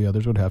harder so the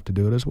others would have to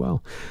do it as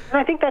well. And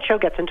I think that show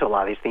gets into a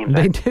lot of these themes.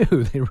 They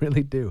do. They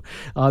really do.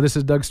 This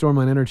is Doug Storm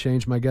on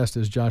Interchange. My guest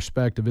is Josh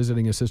Specht, a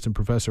visiting assistant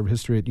professor of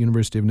history at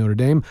University of Notre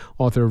Dame,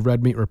 author of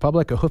Red Meat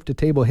Republic, a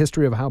hoof-to-table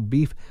history of how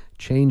beef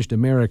changed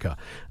America.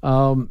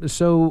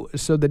 So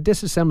the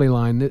disassembly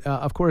line,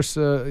 of course,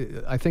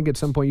 I think at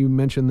some point you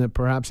mentioned that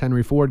perhaps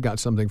Henry Ford got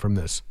something from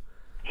this.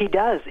 He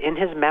does. In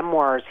his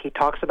memoirs, he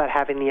talks about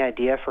having the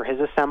idea for his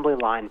assembly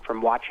line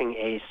from watching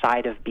a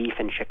side of beef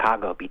in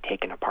Chicago be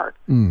taken apart.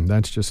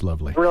 That's just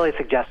lovely. It really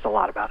suggests a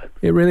lot about it.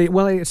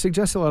 It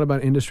suggests a lot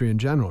about industry in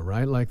general,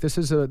 right? Like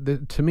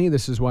to me,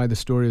 this is why the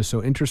story is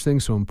so interesting,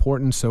 so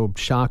important, so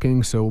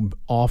shocking, so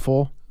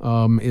awful.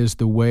 Is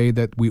the way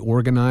that we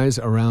organize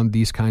around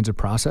these kinds of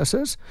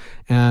processes.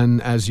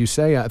 And as you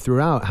say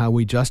throughout, how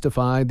we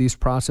justify these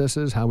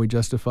processes, how we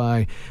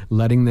justify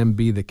letting them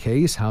be the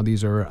case, how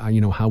these are,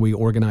 how we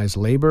organize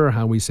labor,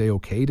 how we say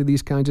okay to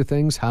these kinds of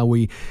things, how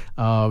we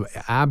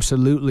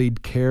absolutely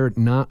care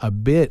not a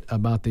bit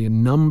about the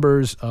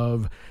numbers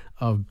of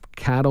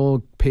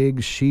cattle,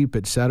 pigs, sheep,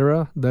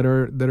 etc. that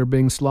are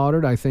being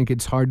slaughtered. I think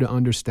it's hard to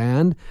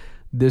understand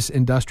this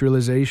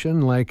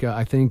industrialization. Like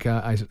I think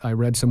I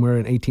read somewhere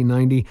in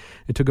 1890,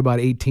 it took about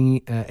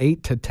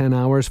 8 to 10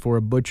 hours for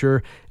a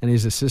butcher and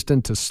his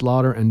assistant to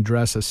slaughter and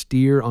dress a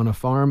steer on a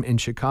farm. In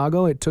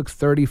Chicago, it took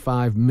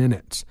 35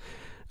 minutes.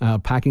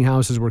 Packing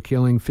houses were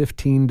killing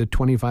 1,500 to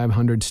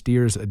 2,500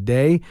 steers a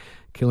day,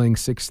 killing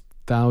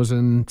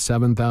 6,000,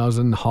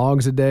 7,000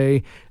 hogs a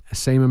day,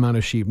 same amount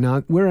of sheep.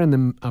 Now, we're in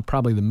the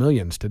probably the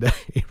millions today,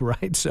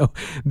 right? So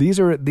these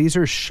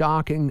are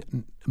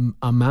shocking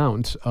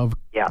amounts of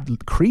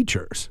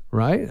creatures,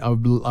 right?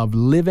 Of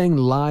living,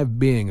 live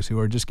beings who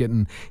are just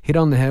getting hit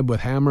on the head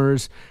with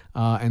hammers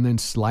and then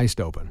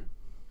sliced open.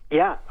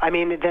 Yeah, I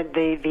mean,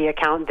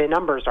 the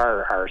numbers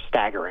are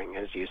staggering,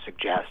 as you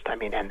suggest. I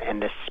mean,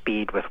 and the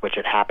speed with which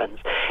it happens.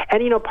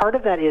 And, part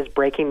of that is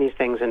breaking these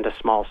things into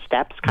small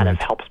steps kind of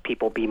helps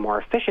people be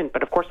more efficient.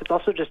 But, of course, it's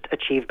also just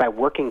achieved by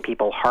working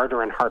people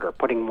harder and harder,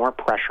 putting more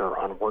pressure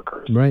on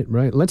workers. Right.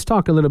 Let's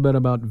talk a little bit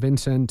about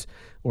Vincenz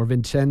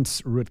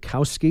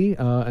Rutkowski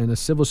and a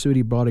civil suit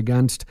he brought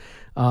against,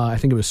 I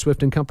think it was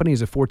Swift & Company.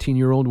 He's a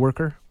 14-year-old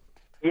worker.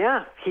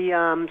 Yeah,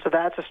 so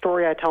that's a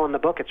story I tell in the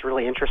book. It's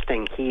really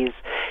interesting. He's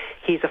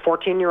a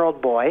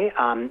 14-year-old boy.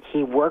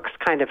 He works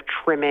kind of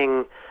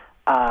trimming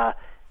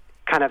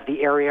kind of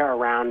the area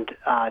around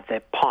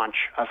the paunch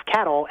of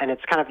cattle, and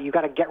it's kind of, you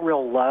got to get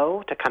real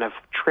low to kind of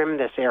trim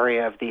this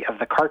area of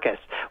the carcass,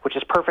 which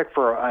is perfect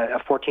for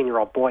a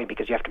 14-year-old boy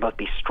because you have to both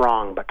be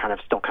strong but kind of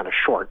still kind of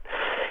short.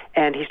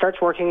 And he starts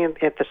working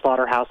at the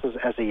slaughterhouse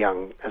as a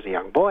young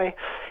boy.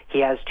 He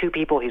has two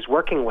people he's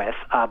working with,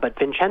 but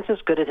Vincenz is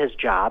good at his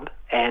job,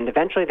 and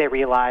eventually they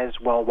realize,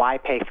 well, why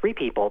pay three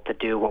people to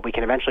do what we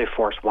can eventually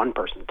force one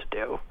person to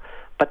do?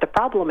 But the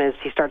problem is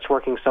he starts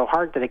working so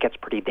hard that it gets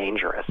pretty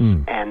dangerous.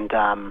 And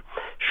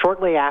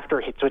shortly after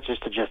it switches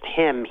to just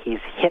him, he's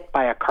hit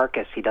by a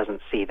carcass he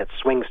doesn't see that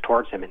swings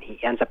towards him, and he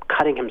ends up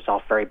cutting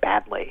himself very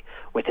badly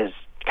with his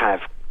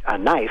kind of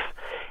knife,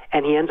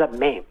 and he ends up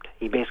maimed.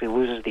 He basically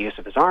loses the use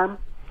of his arm,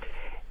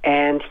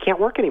 and he can't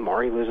work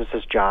anymore. He loses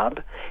his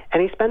job,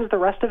 and he spends the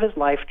rest of his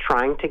life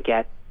trying to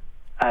get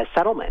a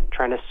settlement,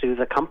 trying to sue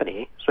the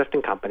company, Swift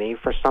 & Company,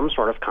 for some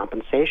sort of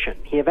compensation.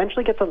 He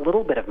eventually gets a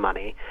little bit of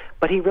money,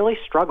 but he really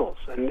struggles.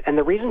 And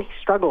the reason he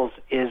struggles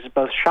is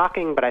both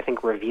shocking but I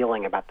think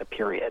revealing about the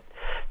period.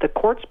 The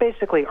courts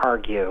basically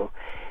argue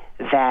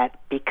that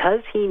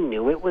because he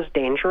knew it was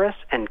dangerous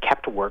and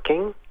kept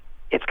working,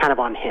 it's kind of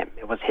on him.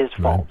 It was his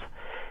fault.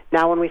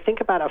 Now, when we think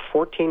about a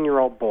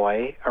 14-year-old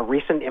boy, a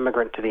recent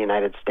immigrant to the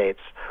United States,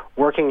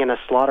 working in a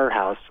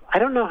slaughterhouse, I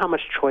don't know how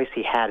much choice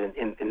he had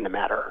in the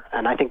matter.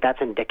 And I think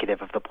that's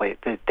indicative of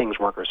the things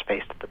workers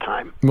faced at the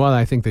time. Well,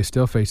 I think they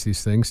still face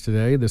these things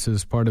today. This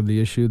is part of the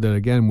issue that,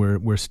 again,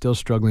 we're still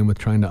struggling with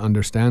trying to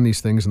understand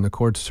these things, and the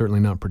courts are certainly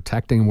not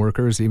protecting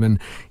workers, even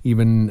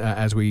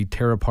as we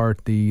tear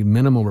apart the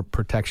minimal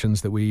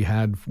protections that we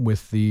had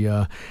with the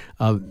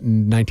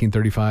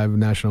 1935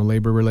 National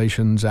Labor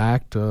Relations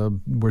Act.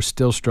 We're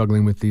still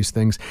struggling with these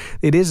things.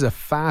 It is a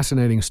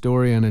fascinating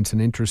story, and it's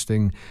an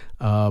interesting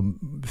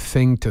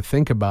thing to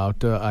think about.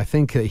 I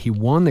think that he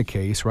won the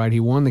case, right? He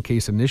won the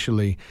case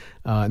initially,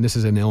 and this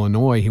is in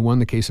Illinois. He won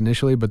the case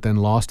initially, but then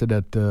lost it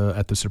at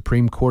the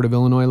Supreme Court of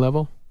Illinois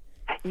level?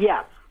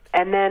 Yeah.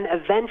 And then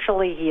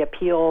eventually he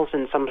appeals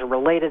in some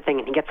related thing,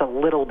 and he gets a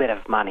little bit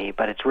of money,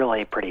 but it's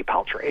really pretty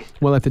paltry.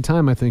 Well, at the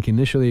time, I think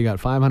initially he got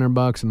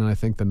 $500, and then I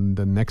think the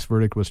next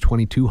verdict was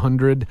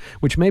 $2,200,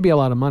 which may be a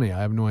lot of money. I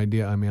have no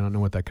idea. I mean, I don't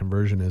know what that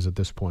conversion is at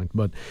this point.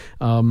 But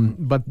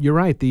you're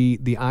right.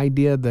 The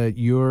idea that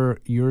you're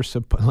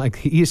like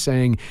he's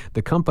saying,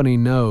 the company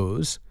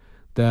knows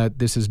that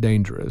this is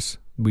dangerous.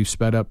 We've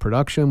sped up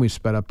production. We've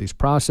sped up these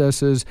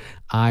processes.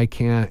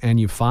 And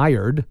you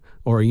fired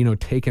or,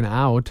 taken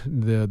out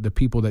the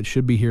people that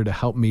should be here to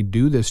help me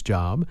do this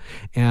job.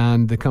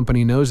 And the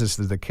company knows this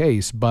is the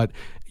case, but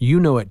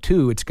you know it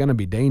too. It's going to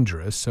be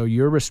dangerous. So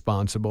you're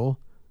responsible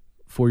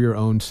for your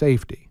own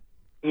safety.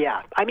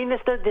 Yeah. I mean,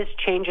 this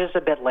changes a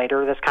bit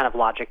later. This kind of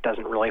logic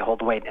doesn't really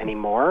hold weight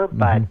anymore,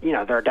 but,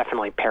 there are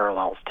definitely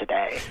parallels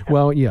today.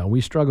 Well, yeah,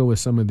 we struggle with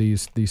some of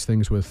these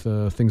things with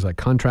things like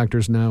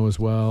contractors now as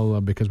well,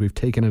 because we've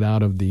taken it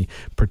out of the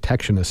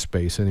protectionist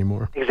space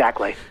anymore.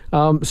 Exactly.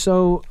 There's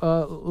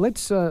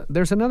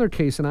another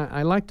case, and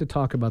I like to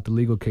talk about the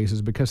legal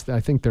cases because I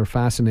think they're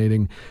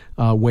fascinating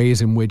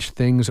ways in which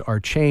things are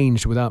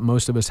changed without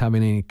most of us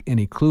having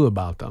any clue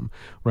about them,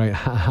 right?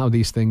 How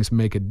these things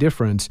make a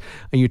difference.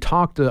 And you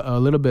talked a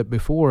little bit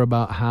before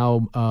about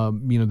how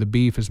the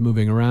beef is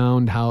moving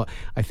around. How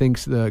I think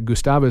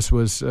Gustavus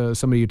was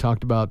somebody you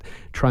talked about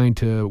trying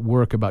to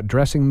work about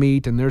dressing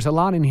meat, and there's a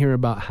lot in here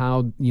about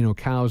how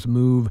cows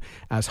move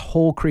as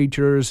whole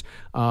creatures,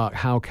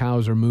 how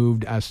cows are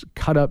moved as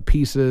cut up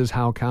pieces,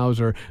 how cows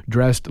are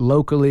dressed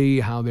locally,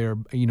 how they're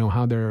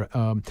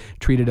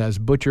treated as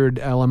butchered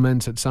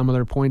elements at some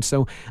other points.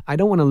 So I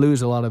don't want to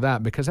lose a lot of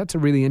that because that's a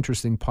really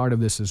interesting part of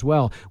this as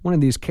well. One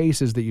of these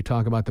cases that you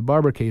talk about, the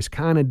Barber case,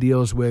 kind of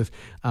deals with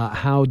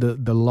how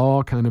the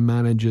law kind of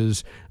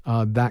manages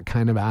that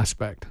kind of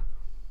aspect.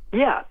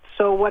 Yeah.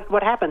 So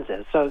what happens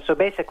is, so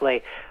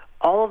basically,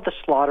 all of the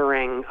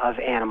slaughtering of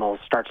animals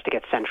starts to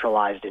get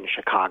centralized in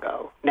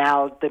Chicago.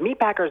 Now, the meat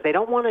packers, they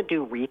don't want to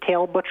do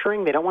retail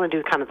butchering. They don't want to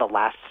do kind of the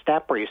last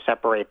step where you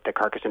separate the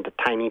carcass into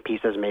tiny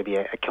pieces, maybe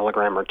a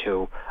kilogram or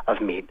two of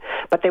meat.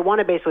 But they want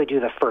to basically do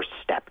the first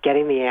step,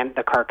 getting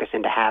the carcass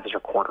into halves or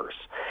quarters.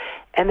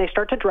 And they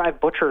start to drive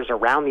butchers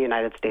around the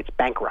United States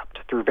bankrupt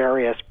through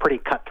various pretty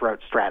cutthroat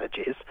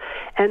strategies.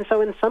 And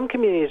so in some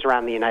communities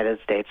around the United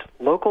States,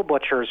 local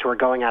butchers who are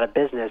going out of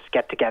business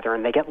get together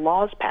and they get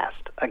laws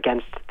passed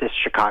against this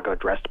Chicago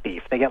dressed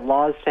beef. They get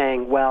laws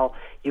saying, well,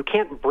 you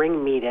can't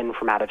bring meat in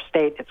from out of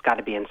state. It's got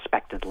to be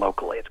inspected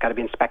locally. It's got to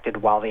be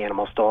inspected while the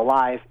animal's still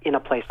alive in a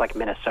place like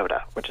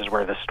Minnesota, which is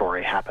where this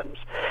story happens.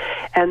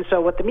 And so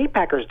what the meat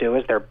packers do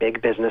is they're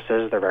big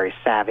businesses. They're very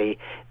savvy.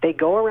 They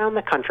go around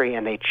the country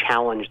and they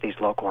challenge these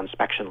local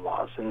inspection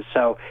laws. And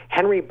so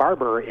Henry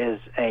Barber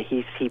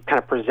he kind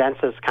of presents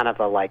as kind of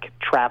a like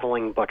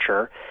traveling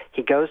butcher.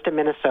 He goes to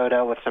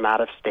Minnesota with some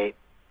out-of-state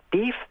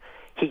beef.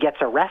 He gets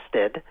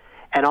arrested.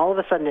 And all of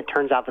a sudden, it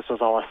turns out this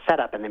was all a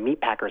setup, and the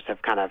meat packers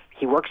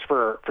he works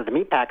for the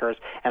meat packers,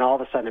 and all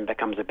of a sudden it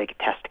becomes a big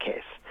test case.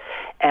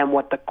 And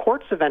what the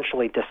courts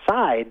eventually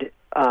decide,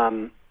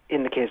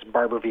 in the case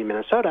Barber v.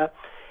 Minnesota,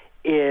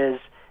 is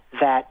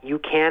that you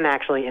can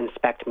actually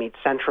inspect meat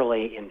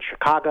centrally in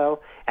Chicago,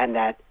 and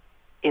that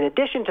in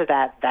addition to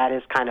that, that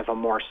is kind of a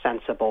more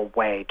sensible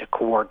way to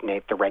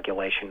coordinate the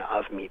regulation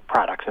of meat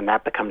products, and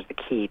that becomes the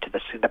key to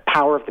the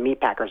power of the meat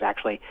packers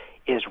actually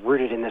is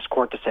rooted in this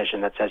court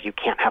decision that says you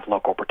can't have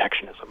local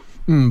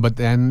protectionism. But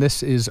then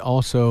this is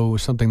also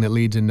something that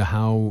leads into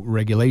how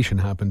regulation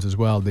happens as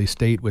well. The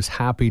state was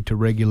happy to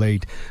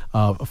regulate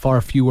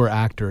far fewer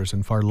actors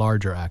and far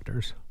larger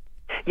actors.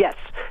 Yes.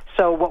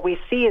 So what we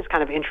see is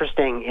kind of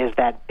interesting is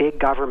that big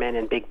government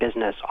and big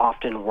business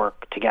often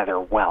work together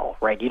well,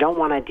 right? You don't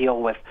want to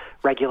deal with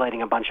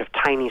regulating a bunch of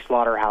tiny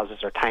slaughterhouses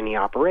or tiny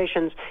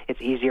operations.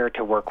 It's easier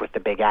to work with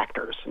the big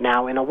actors.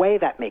 Now, in a way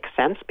that makes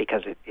sense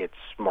because it's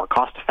more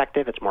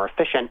cost-effective, it's more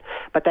efficient,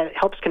 but that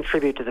helps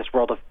contribute to this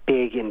world of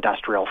big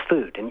industrial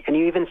food. And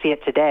you even see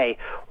it today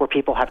where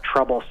people have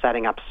trouble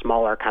setting up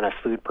smaller kind of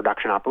food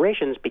production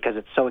operations because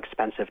it's so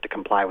expensive to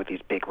comply with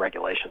these big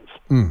regulations.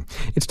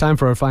 It's time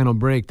for our final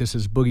break. This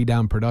is Boogie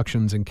Down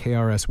Productions and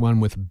KRS-One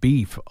with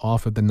Beef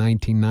off of the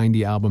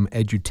 1990 album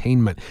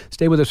Edutainment.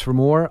 Stay with us for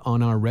more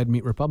on our Red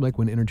Meat Republic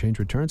when Interchange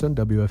returns on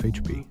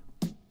WFHB.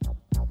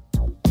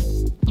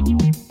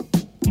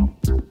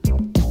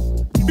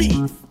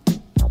 Beef,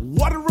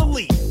 what a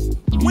relief.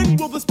 When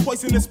will this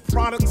poisonous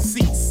product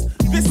cease?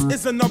 This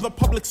is another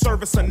public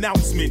service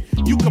announcement.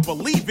 You can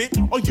believe it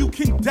or you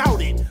can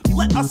doubt it.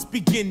 Let us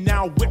begin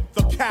now with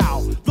the cow.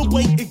 The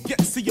way it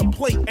gets to your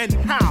plate and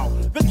how.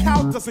 The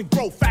cow doesn't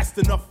grow fast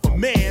enough for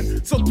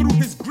man, so through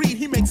his greed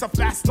he makes a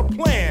faster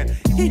plan.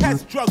 He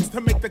has drugs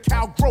to make the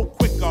cow grow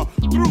quicker.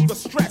 Through the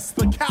stress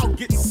the cow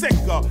gets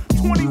sicker.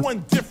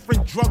 21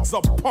 different drugs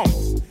are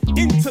pumped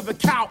into the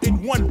cow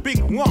in one big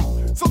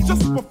lump. So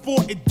just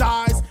before it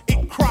dies,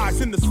 it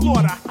cries in the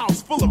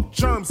slaughterhouse full of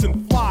germs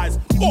and flies.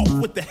 Off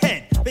with the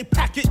head, they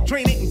pack it,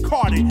 drain it, and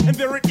cart it, and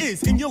there it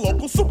is in your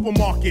local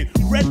supermarket.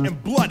 Red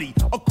and bloody,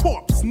 a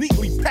corpse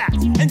neatly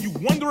packed, and you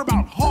wonder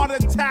about heart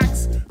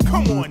attacks?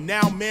 Come on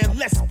now, man,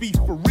 let's be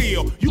for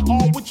real. You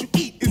are what you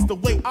eat is the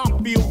way I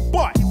feel,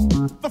 but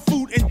the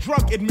Food and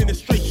Drug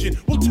Administration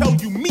will tell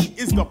you meat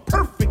is the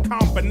perfect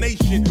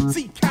combination.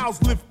 See,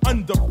 cows live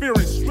under fear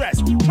and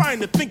stress,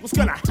 trying to think what's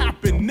gonna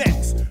happen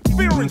next.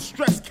 Fear and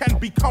stress can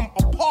become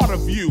a part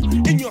of you,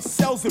 in your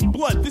cells and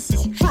blood, this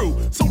is true.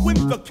 So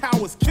when the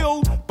cow is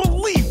killed,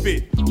 believe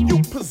it.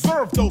 You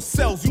preserve those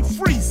cells, you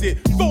freeze it,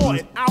 thaw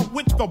it out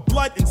with the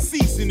blood and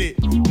season it.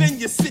 Then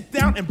you sit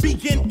down and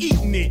begin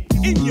eating it.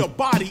 In your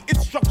body,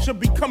 its structure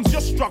becomes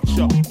your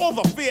structure. All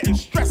the fear and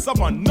stress of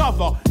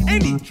another.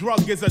 Any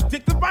drug is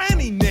addictive by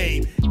any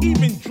name.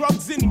 Even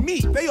drugs in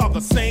meat, they are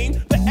the same.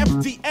 The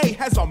FDA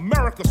has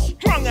America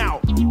strung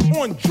out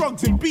on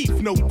drugs and beef,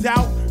 no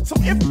doubt. So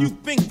if you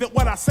think that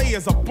what I say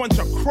is a bunch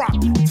of crap,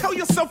 tell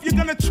yourself you're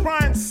gonna try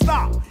and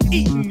stop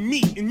eating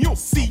meat and you'll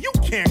see you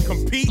can't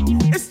compete.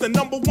 It's the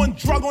 #1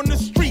 drug on the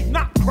street,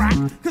 not crack,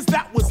 cause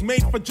that was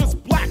made for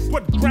just black,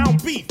 but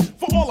ground beef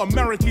for all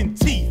American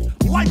teeth.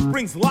 Life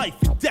brings life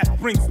and death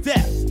brings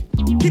death.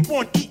 Keep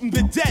on eating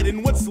the dead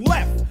and what's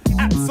left.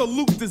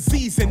 Absolute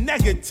disease and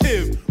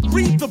negative.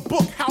 Read the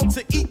book How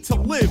to Eat to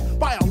Live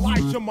by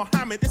Elijah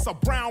Muhammad. It's a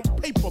brown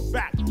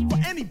paperback for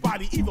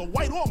anybody, either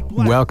white or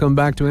black. Welcome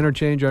back to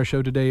Interchange. Our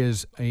show today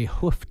is a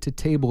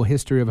hoof-to-table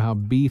history of how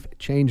beef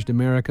changed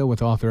America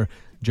with author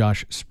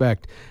Josh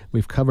Specht.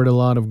 We've covered a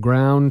lot of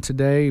ground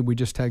today. We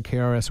just had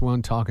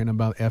KRS-One talking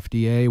about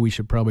FDA. We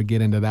should probably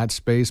get into that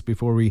space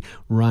before we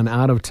run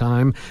out of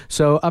time.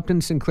 So Upton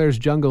Sinclair's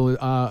Jungle,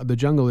 The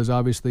Jungle is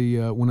obviously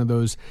one of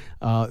those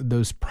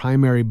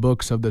primary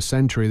books of the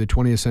century, the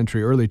 20th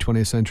century, early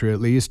 20th century at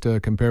least,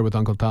 compared with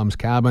Uncle Tom's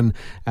Cabin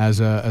as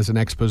an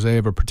expose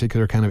of a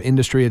particular kind of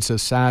industry. It's a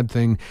sad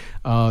thing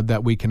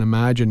that we can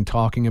imagine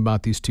talking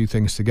about these two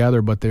things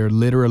together, but they're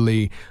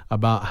literally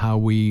about how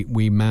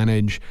we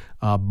manage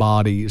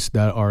bodies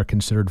that are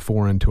considered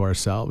foreign to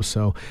ourselves.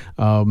 So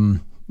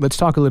let's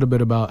talk a little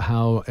bit about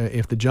how,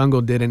 if The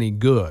Jungle did any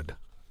good.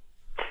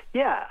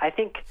 Yeah, I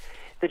think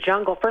The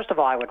Jungle, first of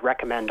all, I would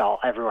recommend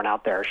everyone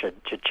out there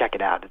should check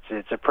it out.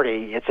 It's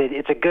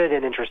a good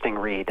and interesting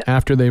read.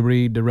 After they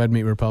read The Red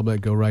Meat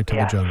Republic, go right to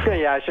The Jungle.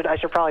 Yeah, I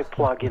should probably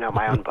plug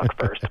my own book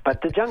first.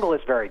 But The Jungle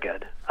is very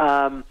good.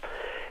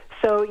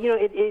 So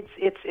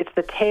it's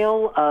the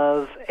tale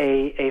of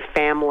a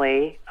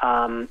family,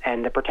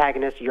 and the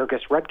protagonist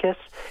Jurgis Rudkus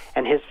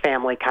and his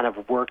family kind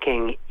of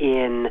working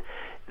in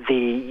the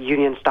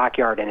Union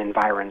Stockyard and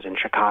environs in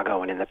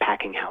Chicago and in the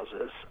packing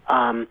houses.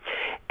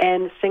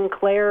 And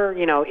Sinclair,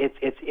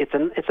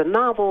 it's a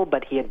novel,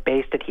 but he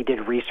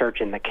did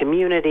research in the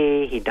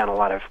community. He'd done a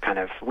lot of kind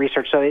of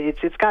research, so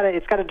it's got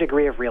a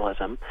degree of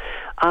realism.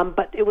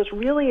 But it was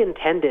really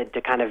intended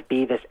to kind of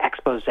be this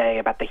expose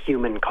about the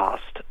human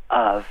cost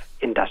of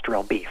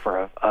industrial beef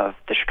or of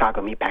the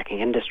Chicago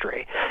meatpacking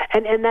industry.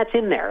 And that's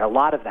in there. A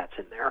lot of that's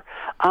in there.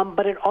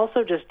 But it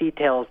also just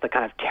details the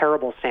kind of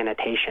terrible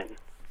sanitation,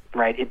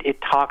 right? It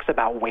talks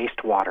about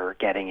wastewater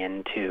getting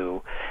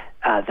into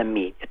the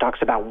meat. It talks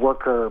about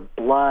worker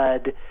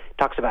blood. It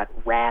talks about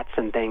rats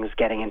and things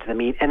getting into the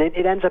meat. And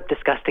it ends up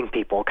disgusting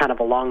people kind of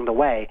along the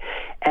way.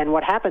 And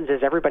what happens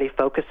is everybody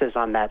focuses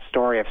on that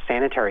story of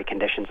sanitary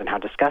conditions and how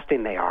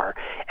disgusting they are.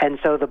 And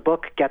so the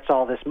book gets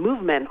all this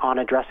movement on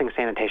addressing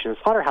sanitation in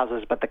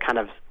slaughterhouses, but the kind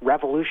of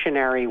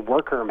revolutionary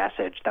worker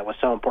message that was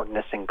so important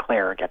to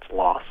Sinclair gets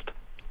lost.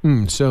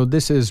 So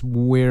this is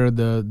where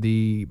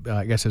the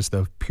I guess it's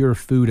the Pure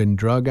Food and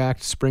Drug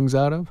Act springs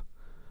out of?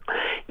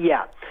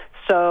 Yeah.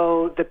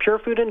 So the Pure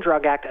Food and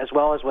Drug Act, as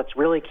well as what's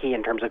really key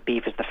in terms of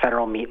beef, is the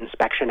Federal Meat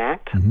Inspection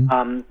Act.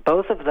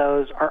 Both of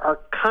those are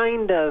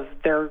kind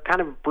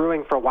of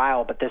brewing for a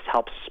while, but this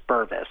helps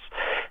spur this.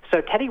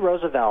 So Teddy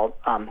Roosevelt,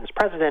 as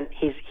president,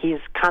 he's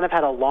kind of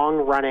had a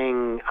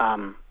long-running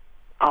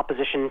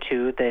opposition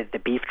to the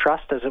beef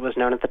trust, as it was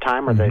known at the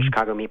time, where the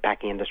Chicago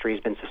meatpacking industry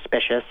has been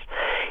suspicious.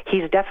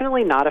 He's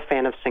definitely not a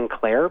fan of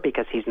Sinclair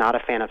because he's not a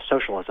fan of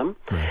socialism.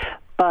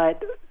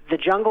 But the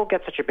jungle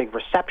gets such a big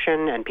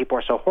reception and people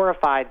are so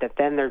horrified that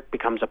then there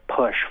becomes a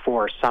push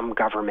for some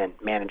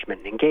government management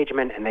and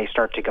engagement, and they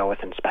start to go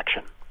with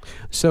inspection.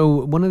 So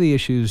one of the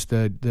issues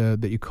that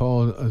you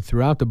call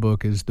throughout the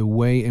book is the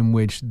way in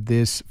which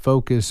this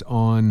focus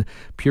on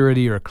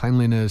purity or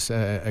cleanliness,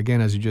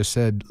 again, as you just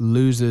said,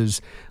 loses,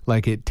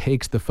 like it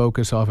takes the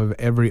focus off of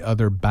every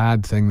other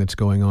bad thing that's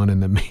going on in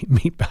the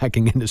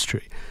meatpacking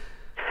industry.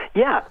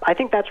 Yeah, I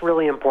think that's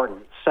really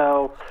important.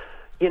 So,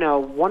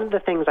 one of the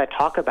things I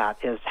talk about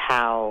is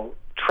how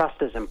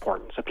trust is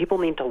important. So people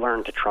need to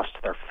learn to trust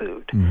their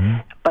food.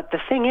 But the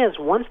thing is,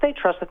 once they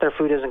trust that their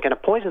food isn't going to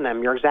poison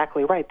them, you're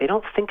exactly right. They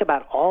don't think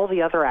about all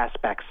the other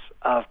aspects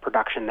of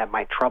production that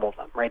might trouble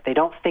them, right? They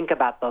don't think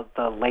about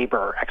the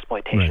labor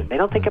exploitation. They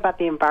don't think about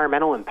the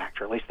environmental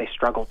impact, or at least they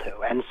struggle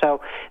to. And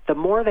so the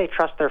more they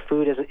trust their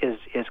food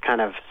is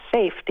kind of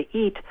safe to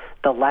eat,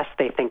 the less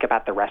they think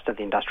about the rest of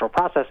the industrial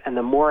process, and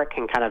the more it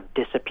can kind of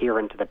disappear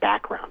into the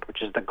background,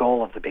 which is the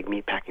goal of the big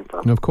meatpacking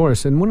firm. Of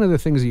course. And one of the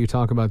things that you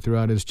talk about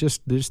throughout is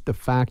just the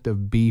fact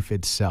of beef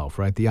itself,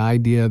 right? The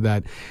idea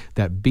that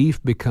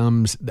beef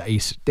becomes a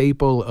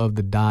staple of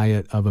the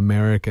diet of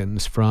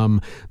Americans, from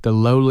the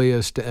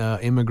lowliest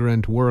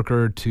immigrant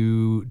worker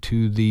to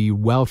the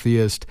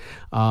wealthiest.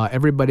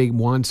 Everybody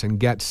wants and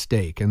gets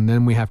steak, and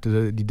then we have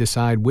to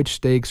decide which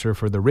steaks are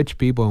for the rich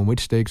people and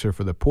which steaks are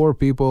for the poor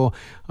people.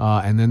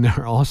 And then there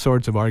are all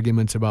sorts of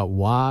arguments about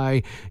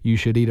why you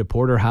should eat a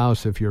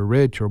porterhouse if you're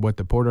rich, or what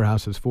the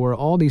porterhouse is for.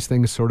 All these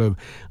things sort of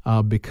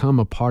become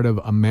a part of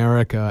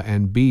America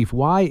and beef.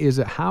 Why is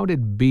it? How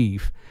did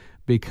beef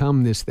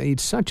become this thing?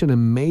 It's such an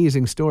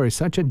amazing story,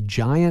 such a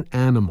giant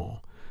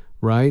animal,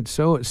 right?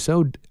 So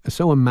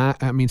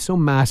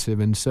massive,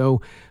 and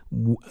so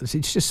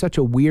it's just such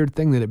a weird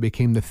thing that it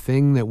became the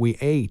thing that we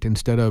ate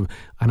instead of,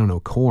 I don't know,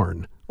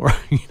 corn. Or,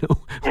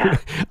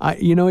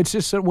 it's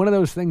just one of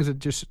those things that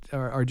just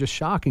are just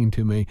shocking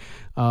to me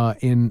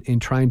in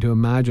trying to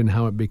imagine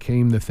how it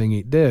became the thing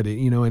it did.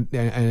 And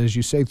as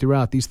you say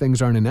throughout, these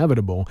things aren't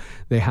inevitable.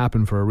 They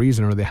happen for a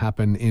reason, or they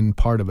happen in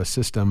part of a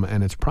system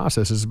and its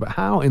processes. But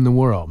how in the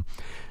world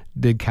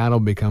did cattle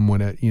become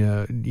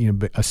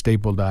a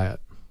staple diet?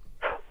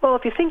 Well,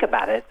 if you think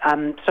about it,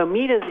 so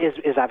meat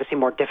is obviously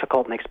more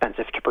difficult and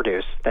expensive to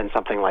produce than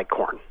something like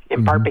corn,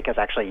 in part because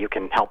actually you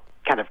can help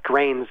kind of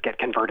grains get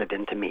converted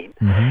into meat.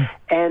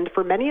 And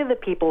for many of the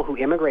people who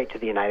immigrate to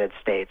the United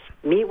States,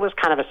 meat was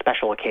kind of a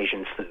special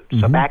occasion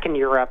food. So back in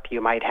Europe, you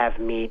might have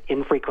meat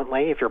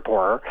infrequently if you're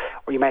poorer,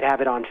 or you might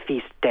have it on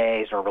feast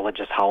days or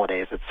religious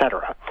holidays,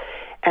 etc.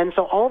 And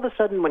so all of a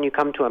sudden, when you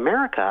come to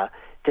America,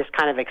 this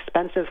kind of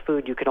expensive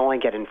food you can only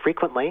get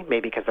infrequently,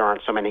 maybe because there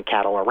aren't so many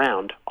cattle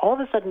around, all of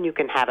a sudden you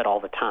can have it all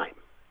the time.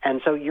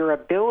 And so your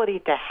ability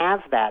to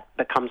have that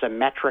becomes a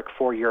metric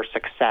for your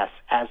success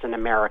as an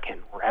American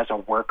or as a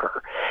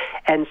worker.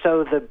 And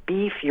so the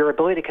beef, your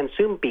ability to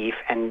consume beef,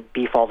 and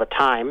beef all the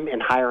time in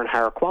higher and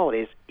higher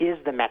qualities, is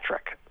the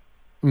metric.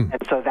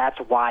 And so that's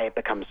why it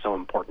becomes so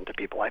important to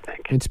people, I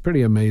think. It's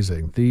pretty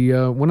amazing.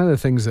 The one of the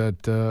things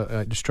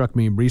that struck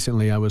me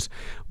recently, I was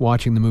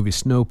watching the movie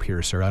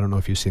Snowpiercer. I don't know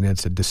if you've seen it.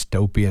 It's a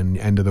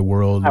dystopian end of the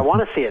world. I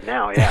want to see it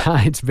now,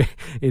 yeah.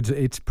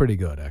 It's pretty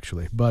good,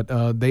 actually. But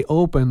they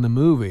open the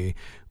movie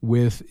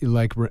with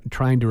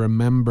trying to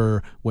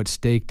remember what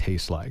steak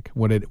tastes like,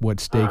 what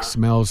steak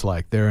smells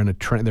like. They're in a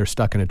train. They're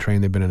stuck in a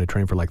train. They've been in a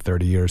train for like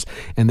 30 years,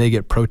 and they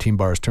get protein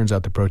bars. Turns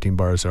out the protein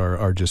bars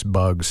are just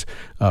bugs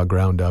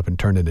ground up and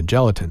turned into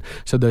gelatin.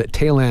 So the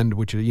tail end,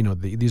 which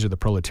these are the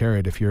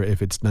proletariat. If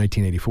it's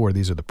 1984,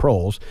 these are the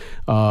proles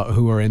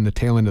who are in the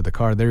tail end of the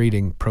car. They're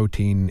eating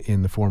protein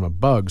in the form of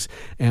bugs,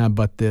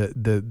 but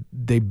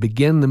they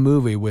begin the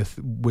movie with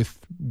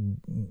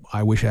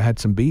I wish I had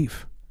some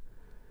beef.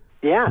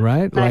 Yeah,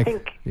 right. And I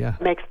think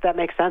that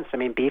makes sense. I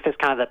mean, beef is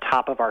kind of the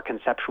top of our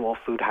conceptual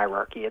food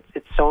hierarchy.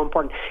 It's so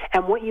important,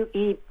 and what you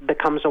eat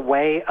becomes a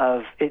way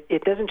of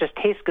it doesn't just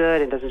taste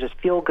good, it doesn't just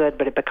feel good,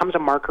 but it becomes a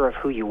marker of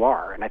who you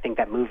are. And I think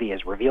that movie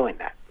is revealing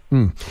that.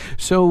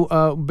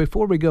 So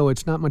before we go,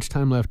 it's not much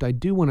time left. I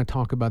do want to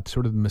talk about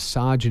sort of the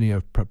misogyny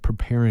of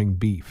preparing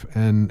beef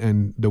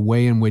and the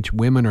way in which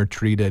women are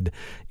treated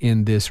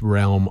in this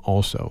realm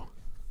also.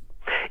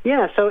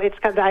 Yeah, so it's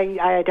kind of,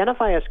 I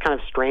identify as kind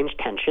of strange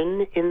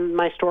tension in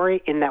my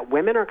story, in that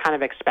women are kind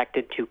of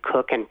expected to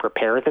cook and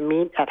prepare the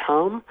meat at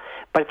home,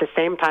 but at the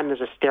same time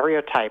there's a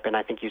stereotype, and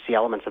I think you see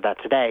elements of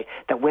that today,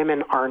 that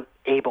women aren't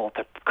able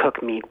to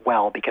cook meat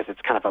well because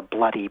it's kind of a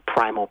bloody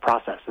primal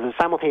process. There's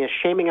a simultaneous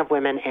shaming of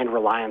women and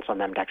reliance on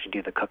them to actually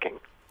do the cooking.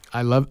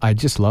 I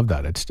just love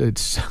that.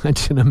 It's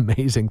such an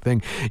amazing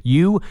thing.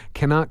 You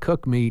cannot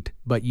cook meat,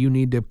 but you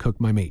need to cook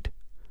my meat.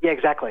 Yeah,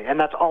 exactly. And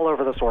that's all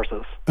over the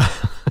sources.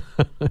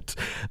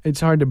 It's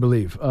hard to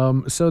believe.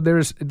 So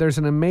there's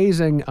an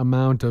amazing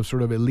amount of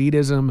sort of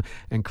elitism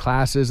and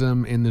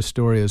classism in this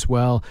story as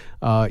well.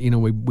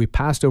 We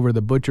passed over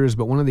the butchers,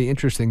 but one of the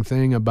interesting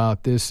thing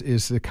about this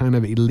is the kind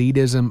of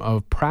elitism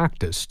of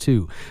practice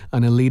too,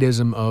 an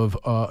elitism of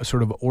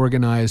sort of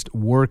organized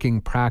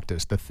working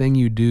practice. The thing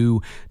you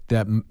do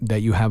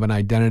that you have an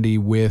identity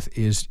with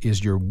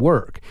is your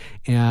work,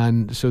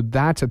 and so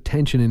that's a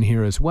tension in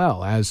here as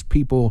well. As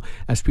people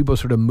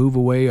sort of move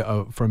away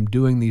from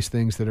doing these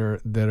things that are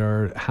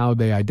how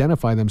they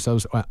identify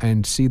themselves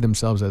and see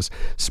themselves as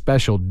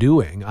special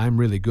doing. I'm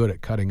really good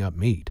at cutting up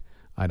meat.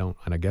 I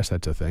guess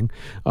that's a thing.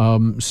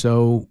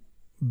 So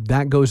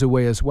that goes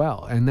away as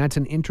well. And that's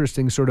an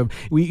interesting sort of,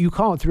 you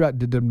call it throughout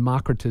the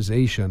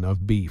democratization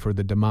of beef, or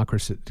the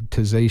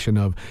democratization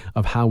of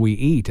how we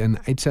eat. And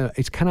it's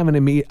kind of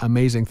an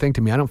amazing thing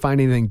to me. I don't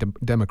find anything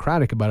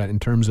democratic about it in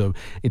terms of,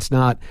 it's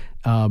not,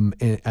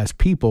 as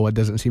people, it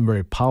doesn't seem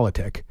very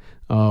politic.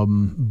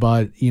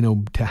 But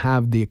to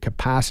have the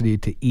capacity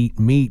to eat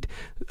meat,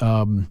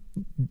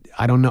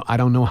 I don't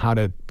know how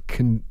to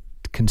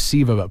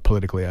conceive of it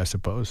politically, I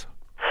suppose.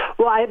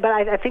 Well,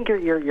 I think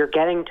you're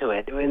getting to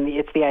it.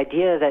 It's the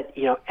idea that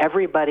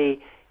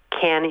everybody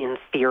can, in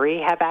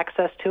theory, have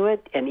access to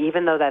it, and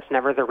even though that's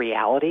never the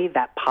reality,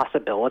 that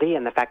possibility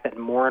and the fact that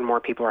more and more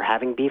people are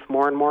having beef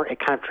more and more, it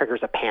kind of triggers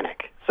a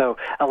panic. So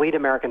elite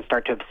Americans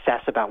start to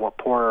obsess about what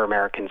poorer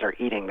Americans are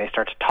eating. They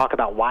start to talk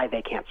about why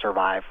they can't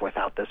survive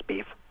without this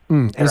beef.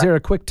 Is there a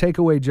quick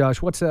takeaway,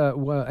 Josh? What's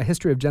a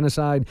history of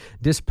genocide,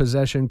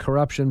 dispossession,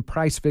 corruption,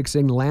 price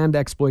fixing, land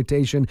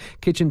exploitation,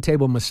 kitchen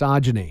table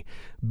misogyny?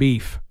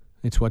 Beef.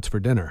 It's what's for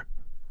dinner.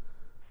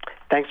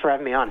 Thanks for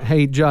having me on.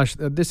 Hey, Josh,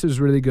 this is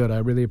really good. I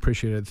really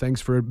appreciate it.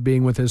 Thanks for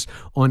being with us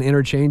on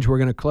Interchange. We're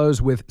going to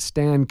close with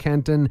Stan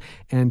Kenton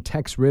and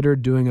Tex Ritter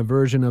doing a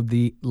version of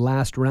the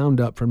Last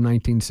Roundup from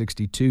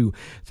 1962.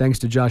 Thanks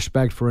to Josh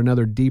Specht for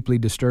another deeply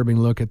disturbing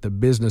look at the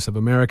business of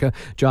America.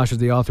 Josh is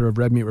the author of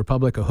Red Meat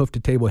Republic, a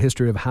hoof-to-table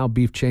history of how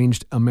beef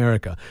changed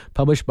America,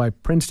 published by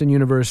Princeton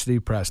University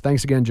Press.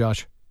 Thanks again,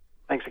 Josh.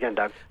 Thanks again,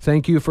 Doug.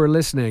 Thank you for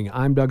listening.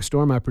 I'm Doug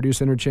Storm. I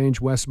produce Interchange.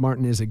 Wes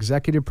Martin is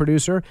executive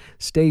producer.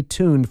 Stay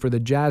tuned for the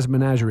Jazz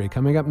Menagerie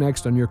coming up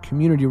next on your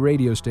community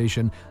radio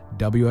station,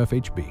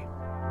 WFHB.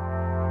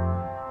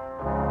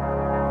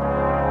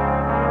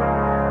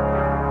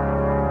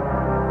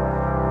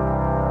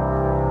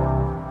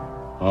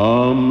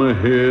 I'm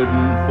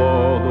heading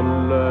for the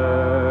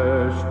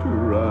last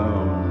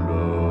roundup.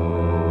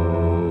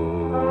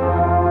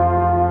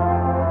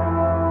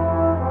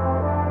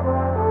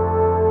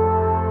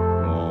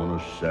 On a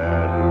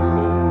saddle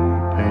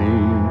old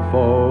pain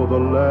for the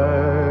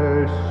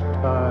last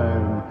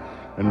time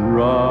and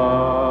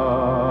ride.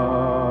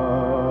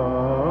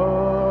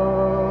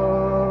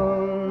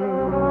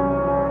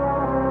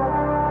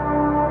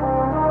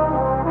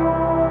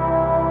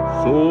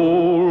 So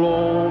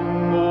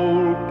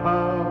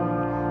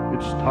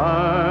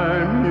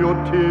time your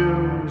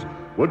tears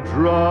were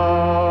dry.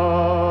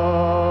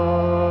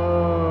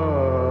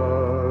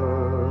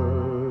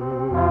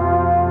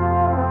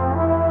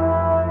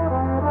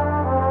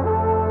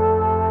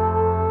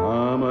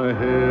 I'm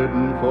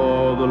a-heading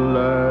for the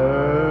last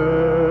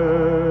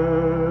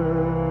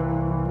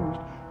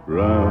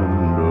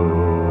roundup.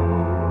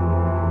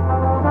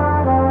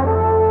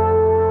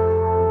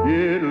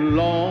 Get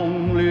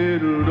along,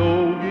 little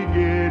doggy,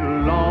 get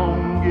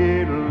along,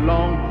 get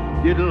along,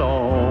 get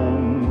along.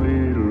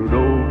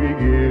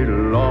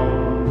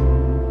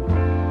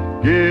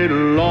 Get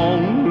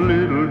along,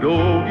 little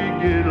doggy,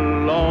 get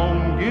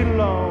along, get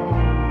along,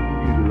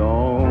 get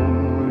along,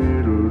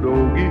 little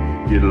doggy,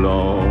 get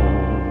along.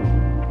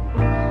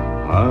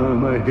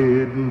 I'm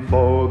a-heading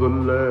for the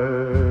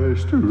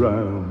last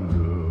round.